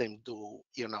have them do,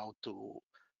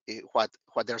 what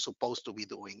they're supposed to be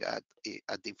doing at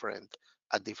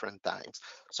different times.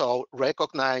 So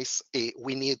recognize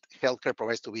we need healthcare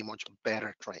providers to be much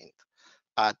better trained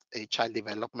at child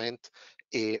development,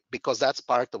 because that's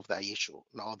part of the issue.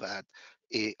 Now that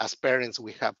as parents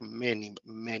we have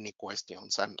many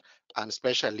questions, and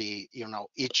especially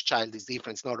each child is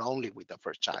different. It's not only with the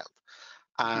first child.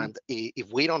 And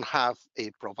if we don't have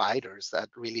providers that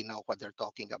really know what they're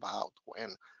talking about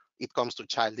when it comes to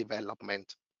child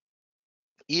development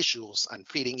issues and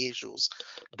feeding issues,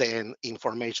 then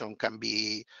information can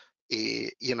be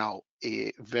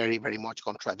very, very much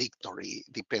contradictory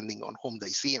depending on whom they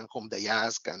see and whom they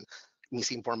ask, and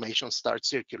misinformation starts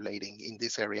circulating in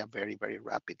this area very, very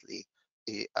rapidly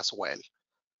as well.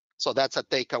 So that's a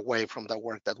takeaway from the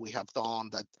work that we have done,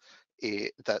 that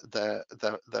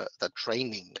the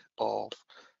training of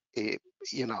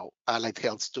allied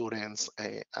health students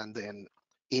and then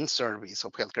in service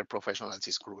of healthcare professionals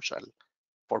is crucial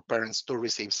for parents to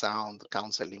receive sound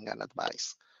counseling and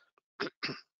advice.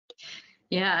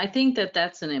 Yeah, I think that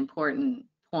that's an important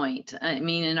point. I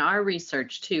mean, in our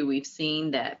research too, we've seen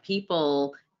that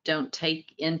people don't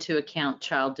take into account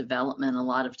child development a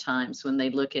lot of times when they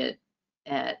look at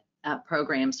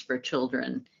programs for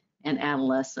children and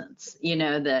adolescents.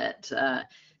 That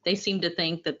they seem to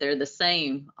think that they're the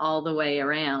same all the way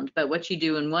around, but what you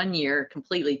do in one year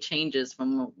completely changes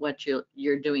from what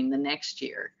you're doing the next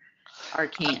year, or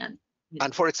can.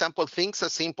 And for example, things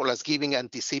as simple as giving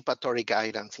anticipatory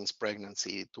guidance in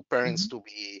pregnancy to parents to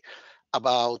be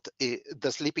about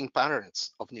the sleeping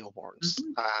patterns of newborns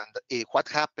and what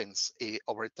happens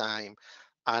over time,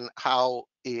 and how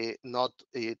not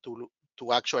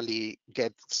to actually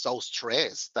get so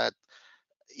stressed that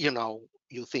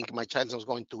you think my child is not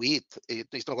going to eat,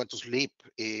 it's not going to sleep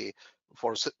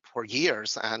for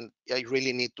years, and I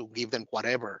really need to give them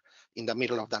whatever in the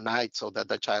middle of the night so that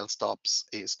the child stops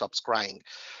crying.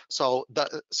 So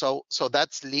that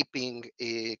sleeping,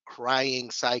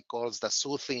 crying cycles, the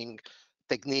soothing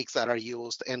techniques that are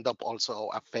used end up also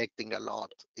affecting a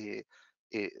lot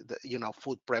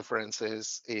food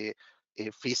preferences,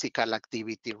 physical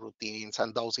activity routines,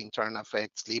 and those in turn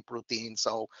affect sleep routines.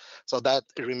 So that,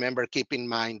 remember, keep in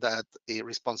mind that a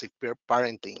responsive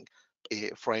parenting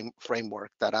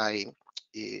framework that I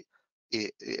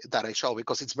show,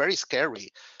 because it's very scary,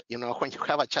 when you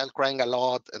have a child crying a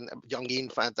lot and a young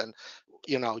infant, and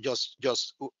just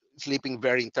sleeping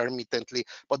very intermittently.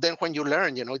 But then when you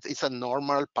learn, it's a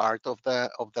normal part of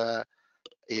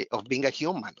being a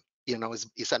human.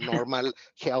 It's a normal,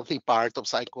 healthy part of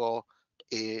social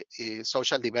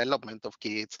development of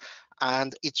kids,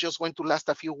 and it's just going to last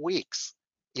a few weeks.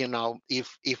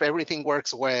 If everything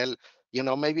works well,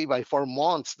 maybe by 4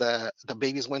 months, the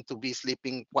baby is going to be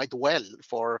sleeping quite well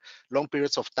for long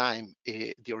periods of time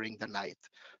during the night.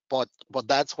 But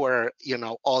that's where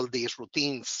all these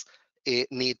routines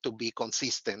need to be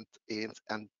consistent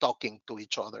and talking to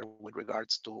each other with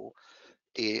regards to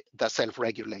the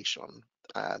self-regulation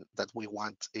that we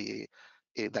want the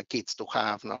kids to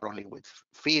have, not only with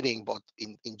feeding, but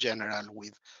in general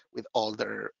with all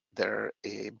their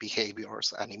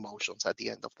behaviors and emotions at the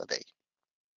end of the day.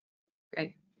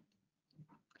 Great.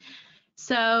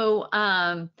 So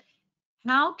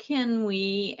how can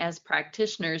we as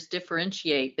practitioners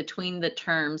differentiate between the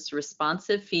terms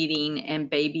responsive feeding and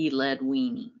baby-led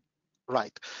weaning?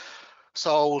 Right.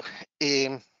 So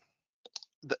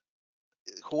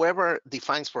whoever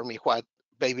defines for me what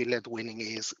baby-led weaning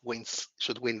is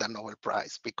should win the Nobel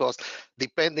Prize, because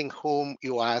depending whom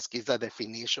you ask is the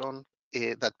definition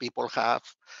that people have.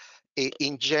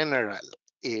 In general,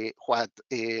 what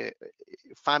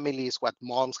families, what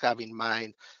moms have in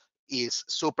mind is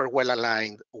super well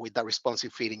aligned with the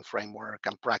responsive feeding framework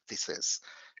and practices.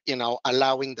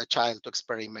 Allowing the child to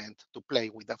experiment, to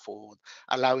play with the food,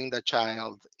 allowing the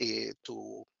child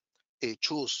to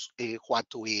choose what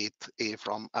to eat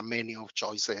from a menu of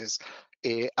choices,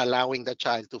 allowing the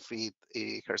child to feed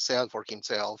herself or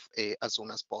himself as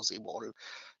soon as possible,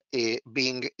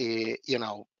 being,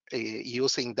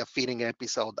 using the feeding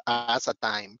episode as a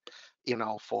time,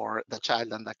 for the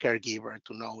child and the caregiver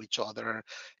to know each other,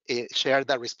 share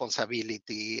the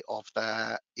responsibility of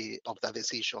the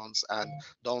decisions, and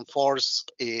don't force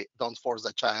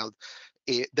the child.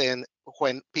 Then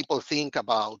when people think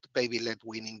about baby-led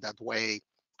weaning that way,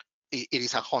 it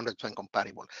is 100%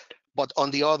 compatible. But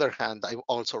on the other hand, I've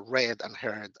also read and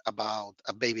heard about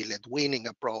a baby-led weaning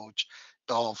approach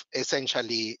of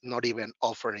essentially not even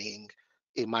offering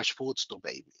much foods to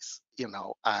babies,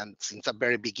 and since the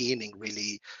very beginning,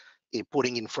 really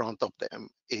putting in front of them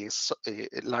is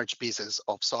large pieces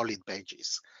of solid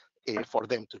veggies for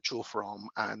them to chew from,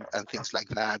 and things like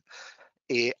that.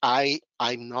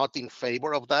 I'm not in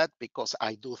favor of that, because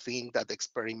I do think that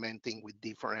experimenting with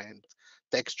different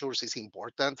textures is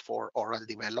important for oral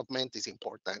development, is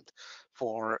important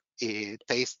for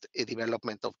taste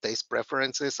development of taste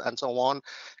preferences and so on.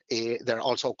 There are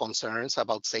also concerns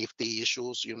about safety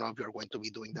issues. If you're going to be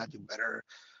doing that, you better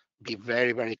be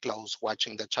very, very close,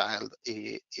 watching the child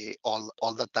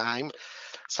all the time.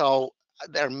 So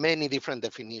there are many different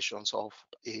definitions of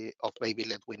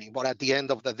baby-led weaning, but at the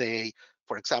end of the day,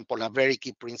 for example, a very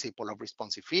key principle of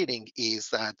responsive feeding is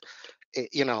that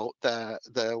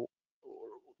the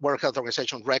World Health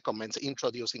Organization recommends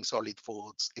introducing solid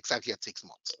foods exactly at 6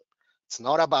 months. It's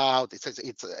not about, it's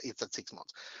at 6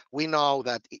 months. We know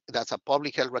that that's a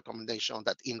public health recommendation,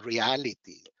 that in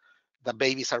reality, the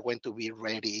babies are going to be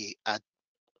ready at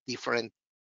different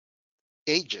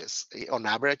ages. On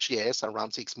average, yes,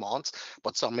 around 6 months,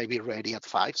 but some may be ready at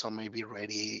 5, some may be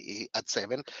ready at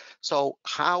 7. So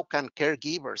how can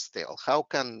caregivers tell? How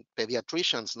can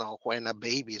pediatricians know when a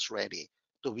baby is ready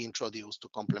to be introduced to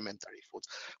complementary foods?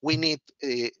 We need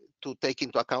to take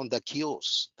into account the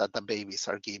cues that the babies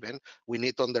are given. We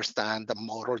need to understand the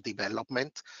motor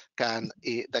development. Can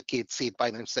the kids sit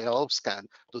by themselves?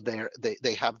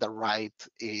 They have the right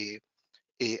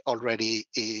already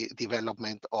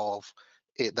development of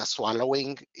the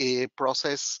swallowing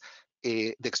process?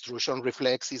 The extrusion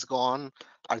reflex is gone?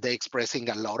 Are they expressing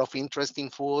a lot of interest in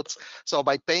foods? So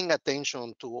by paying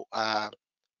attention to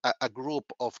a group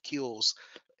of cues,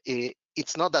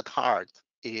 it's not that hard.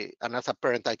 And as a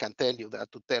parent, I can tell you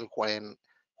that, to tell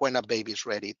when a baby is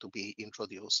ready to be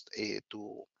introduced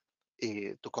to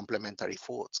complementary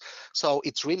foods. So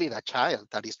it's really the child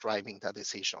that is driving the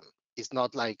decision. It's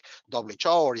not like WHO,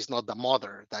 or it's not the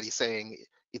mother that is saying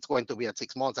it's going to be at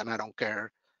 6 months and I don't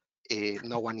care.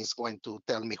 No one is going to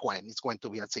tell me when it's going to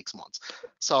be at 6 months.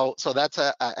 So that's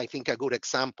I think a good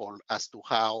example as to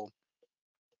how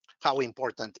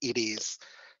important it is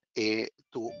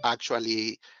to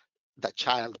actually the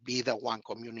child be the one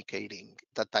communicating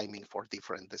the timing for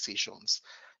different decisions.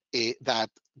 that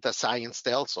the science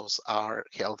tells us are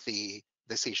healthy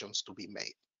decisions to be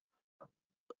made.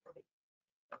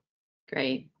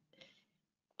 Great.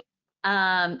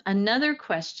 Another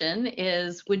question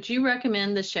is, would you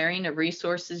recommend the sharing of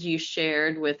resources you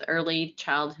shared with early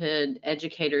childhood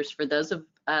educators for those of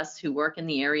us who work in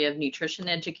the area of nutrition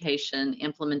education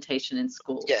implementation in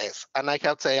schools? Yes, and I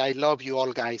have to say I love you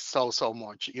all guys so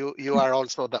much. You are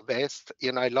also the best.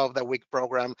 You know, I love the WIC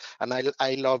program, and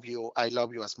I love you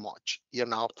as much. You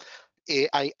know,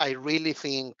 I really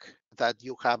think that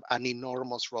you have an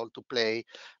enormous role to play,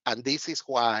 and this is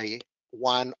why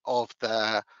one of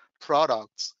the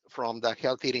products from the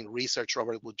Health Eating Research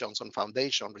Robert Wood Johnson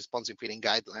Foundation Responsive Eating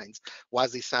Guidelines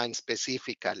was designed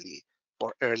specifically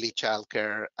for early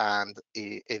childcare and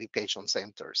education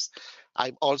centers.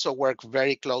 I've also worked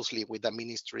very closely with the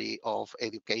Ministry of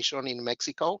Education in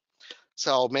Mexico.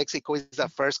 So Mexico is the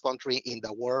first country in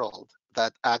the world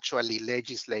that actually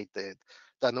legislated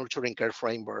the nurturing care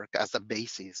framework as the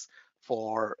basis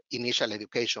for initial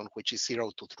education, which is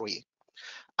 0 to 3.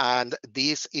 And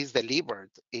this is delivered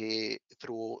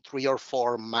through 3 or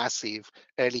 4 massive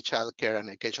early child care and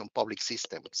education public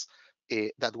systems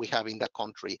that we have in the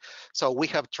country. So we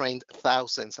have trained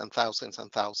thousands and thousands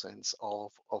and thousands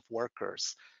of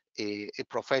workers,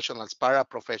 professionals,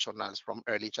 paraprofessionals from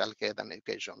early childhood and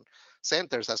education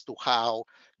centers as to how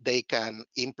they can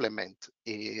implement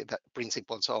the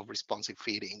principles of responsive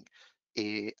feeding,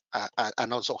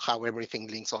 and also how everything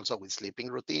links also with sleeping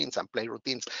routines and play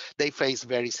routines. They face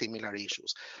very similar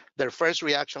issues. Their first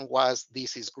reaction was,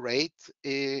 this is great,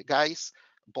 guys,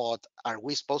 but are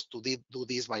we supposed to do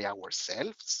this by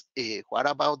ourselves? What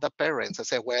about the parents? I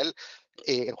said, well,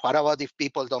 what about if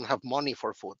people don't have money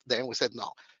for food? Then we said,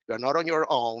 no, you're not on your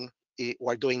own.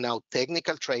 We're doing now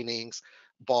technical trainings,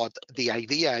 but the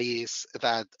idea is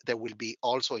that there will be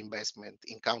also investment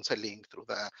in counseling through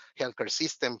the healthcare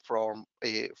system for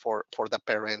the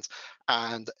parents,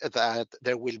 and that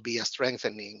there will be a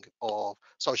strengthening of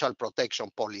social protection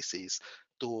policies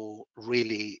to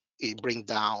really bring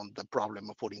down the problem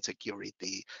of food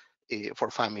insecurity for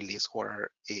families where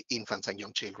infants and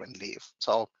young children live.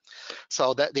 So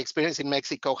the experience in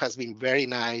Mexico has been very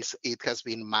nice. It has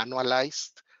been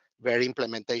manualized, very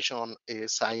implementation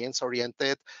science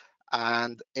oriented,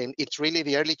 and it's really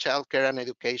the early child care and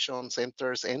education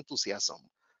centers enthusiasm,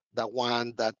 the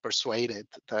one that persuaded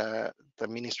the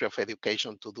Ministry of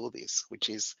Education to do this, which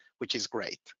is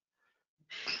great.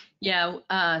 Yeah,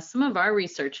 some of our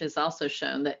research has also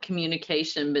shown that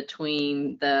communication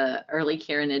between the early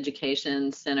care and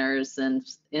education centers, and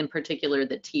in particular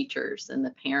the teachers and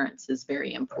the parents, is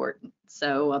very important.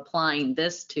 So applying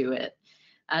this to it,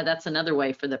 that's another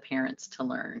way for the parents to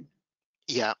learn.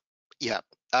 Yeah,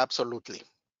 absolutely.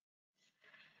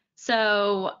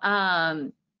 So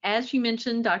as you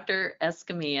mentioned, Dr.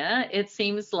 Escamilla, it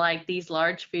seems like these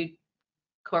large food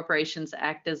corporations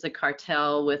act as a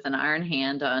cartel with an iron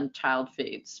hand on child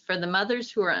foods. For the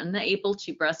mothers who are unable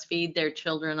to breastfeed their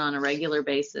children on a regular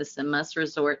basis and must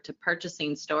resort to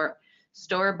purchasing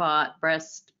store-bought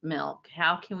breast milk,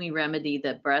 how can we remedy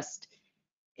the breast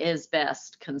is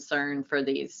best concern for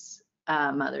these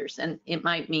mothers? And it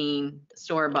might mean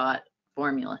store-bought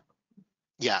formula.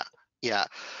 Yeah.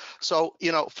 So,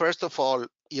 first of all,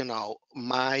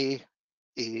 my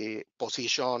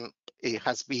position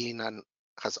has been and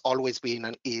has always been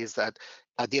and is that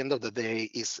at the end of the day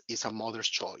is a mother's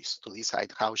choice to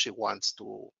decide how she wants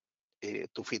to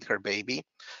feed her baby,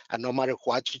 and no matter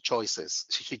what she chooses,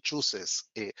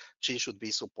 she should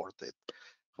be supported.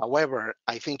 However,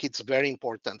 I think it's very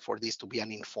important for this to be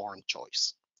an informed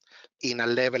choice in a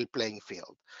level playing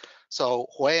field. So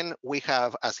when we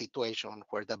have a situation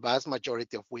where the vast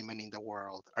majority of women in the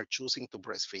world are choosing to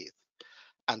breastfeed,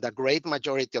 and the great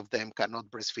majority of them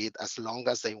cannot breastfeed as long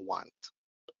as they want,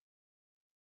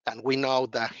 and we know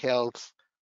the health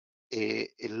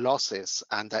losses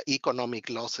and the economic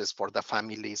losses for the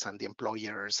families and the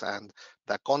employers and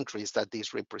the countries that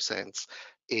this represents,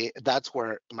 that's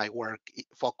where my work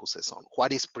focuses on.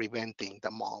 What is preventing the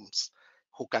moms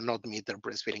who cannot meet their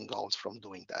breastfeeding goals from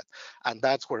doing that? And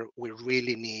that's where we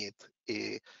really need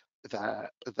the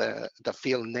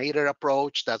field Nader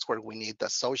approach. That's where we need the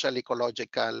social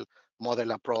ecological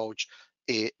model approach,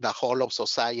 the whole of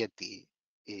society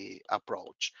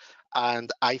approach.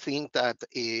 And I think that,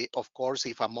 of course,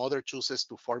 if a mother chooses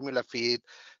to formula feed,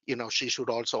 she should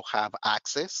also have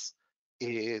access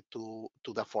to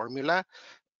the formula.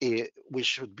 We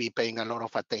should be paying a lot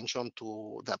of attention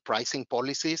to the pricing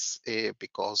policies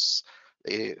because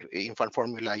infant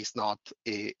formula is not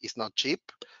cheap.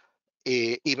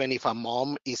 even if a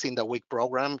mom is in the WIC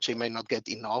program, she may not get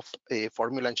enough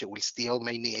formula, and she will still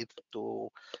may need to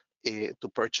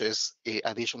purchase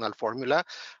additional formula.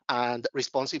 And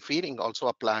responsive feeding also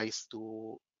applies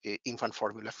to infant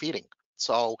formula feeding.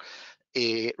 So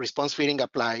response feeding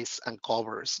applies and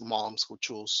covers moms who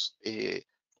choose to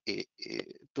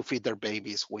feed their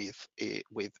babies with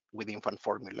infant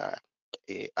formula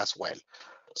as well.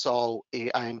 So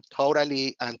I'm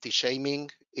totally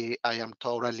anti-shaming. I am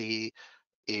totally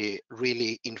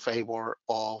really in favor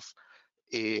of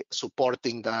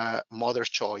supporting the mother's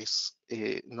choice,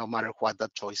 no matter what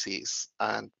that choice is.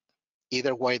 And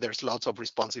either way, there's lots of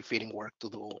responsive feeding work to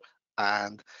do,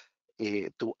 and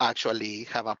to actually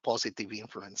have a positive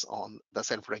influence on the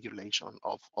self-regulation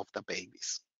of the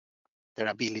babies, their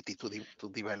ability to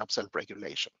develop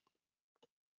self-regulation.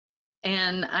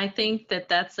 And I think that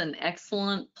that's an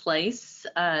excellent place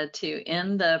to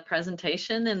end the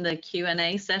presentation in the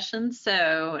Q&A session.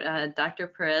 So Dr.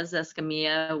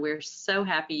 Perez-Escamilla, we're so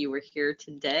happy you were here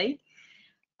today.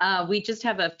 We just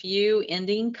have a few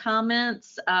ending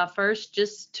comments. First,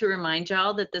 just to remind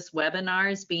y'all that this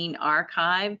webinar is being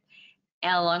archived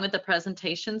along with the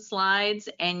presentation slides,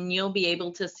 and you'll be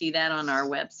able to see that on our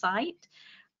website.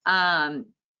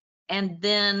 And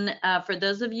then for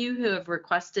those of you who have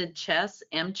requested CHES,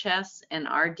 MCHES, and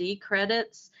RD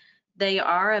credits, they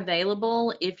are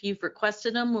available. If you've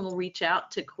requested them, we'll reach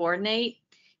out to coordinate.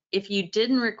 If you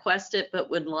didn't request it but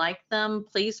would like them,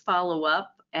 please follow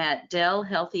up at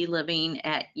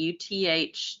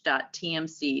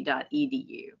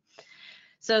delhealthyliving@uth.tmc.edu.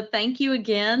 So thank you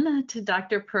again to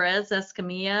Dr.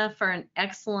 Perez-Escamilla for an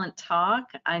excellent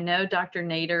talk. I know Dr.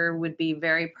 Nader would be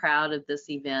very proud of this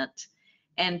event.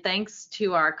 And thanks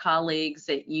to our colleagues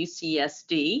at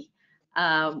UCSD.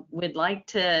 We'd like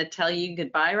to tell you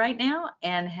goodbye right now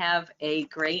and have a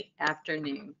great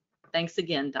afternoon. Thanks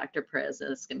again, Dr.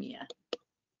 Perez-Escamilla.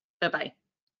 Bye-bye.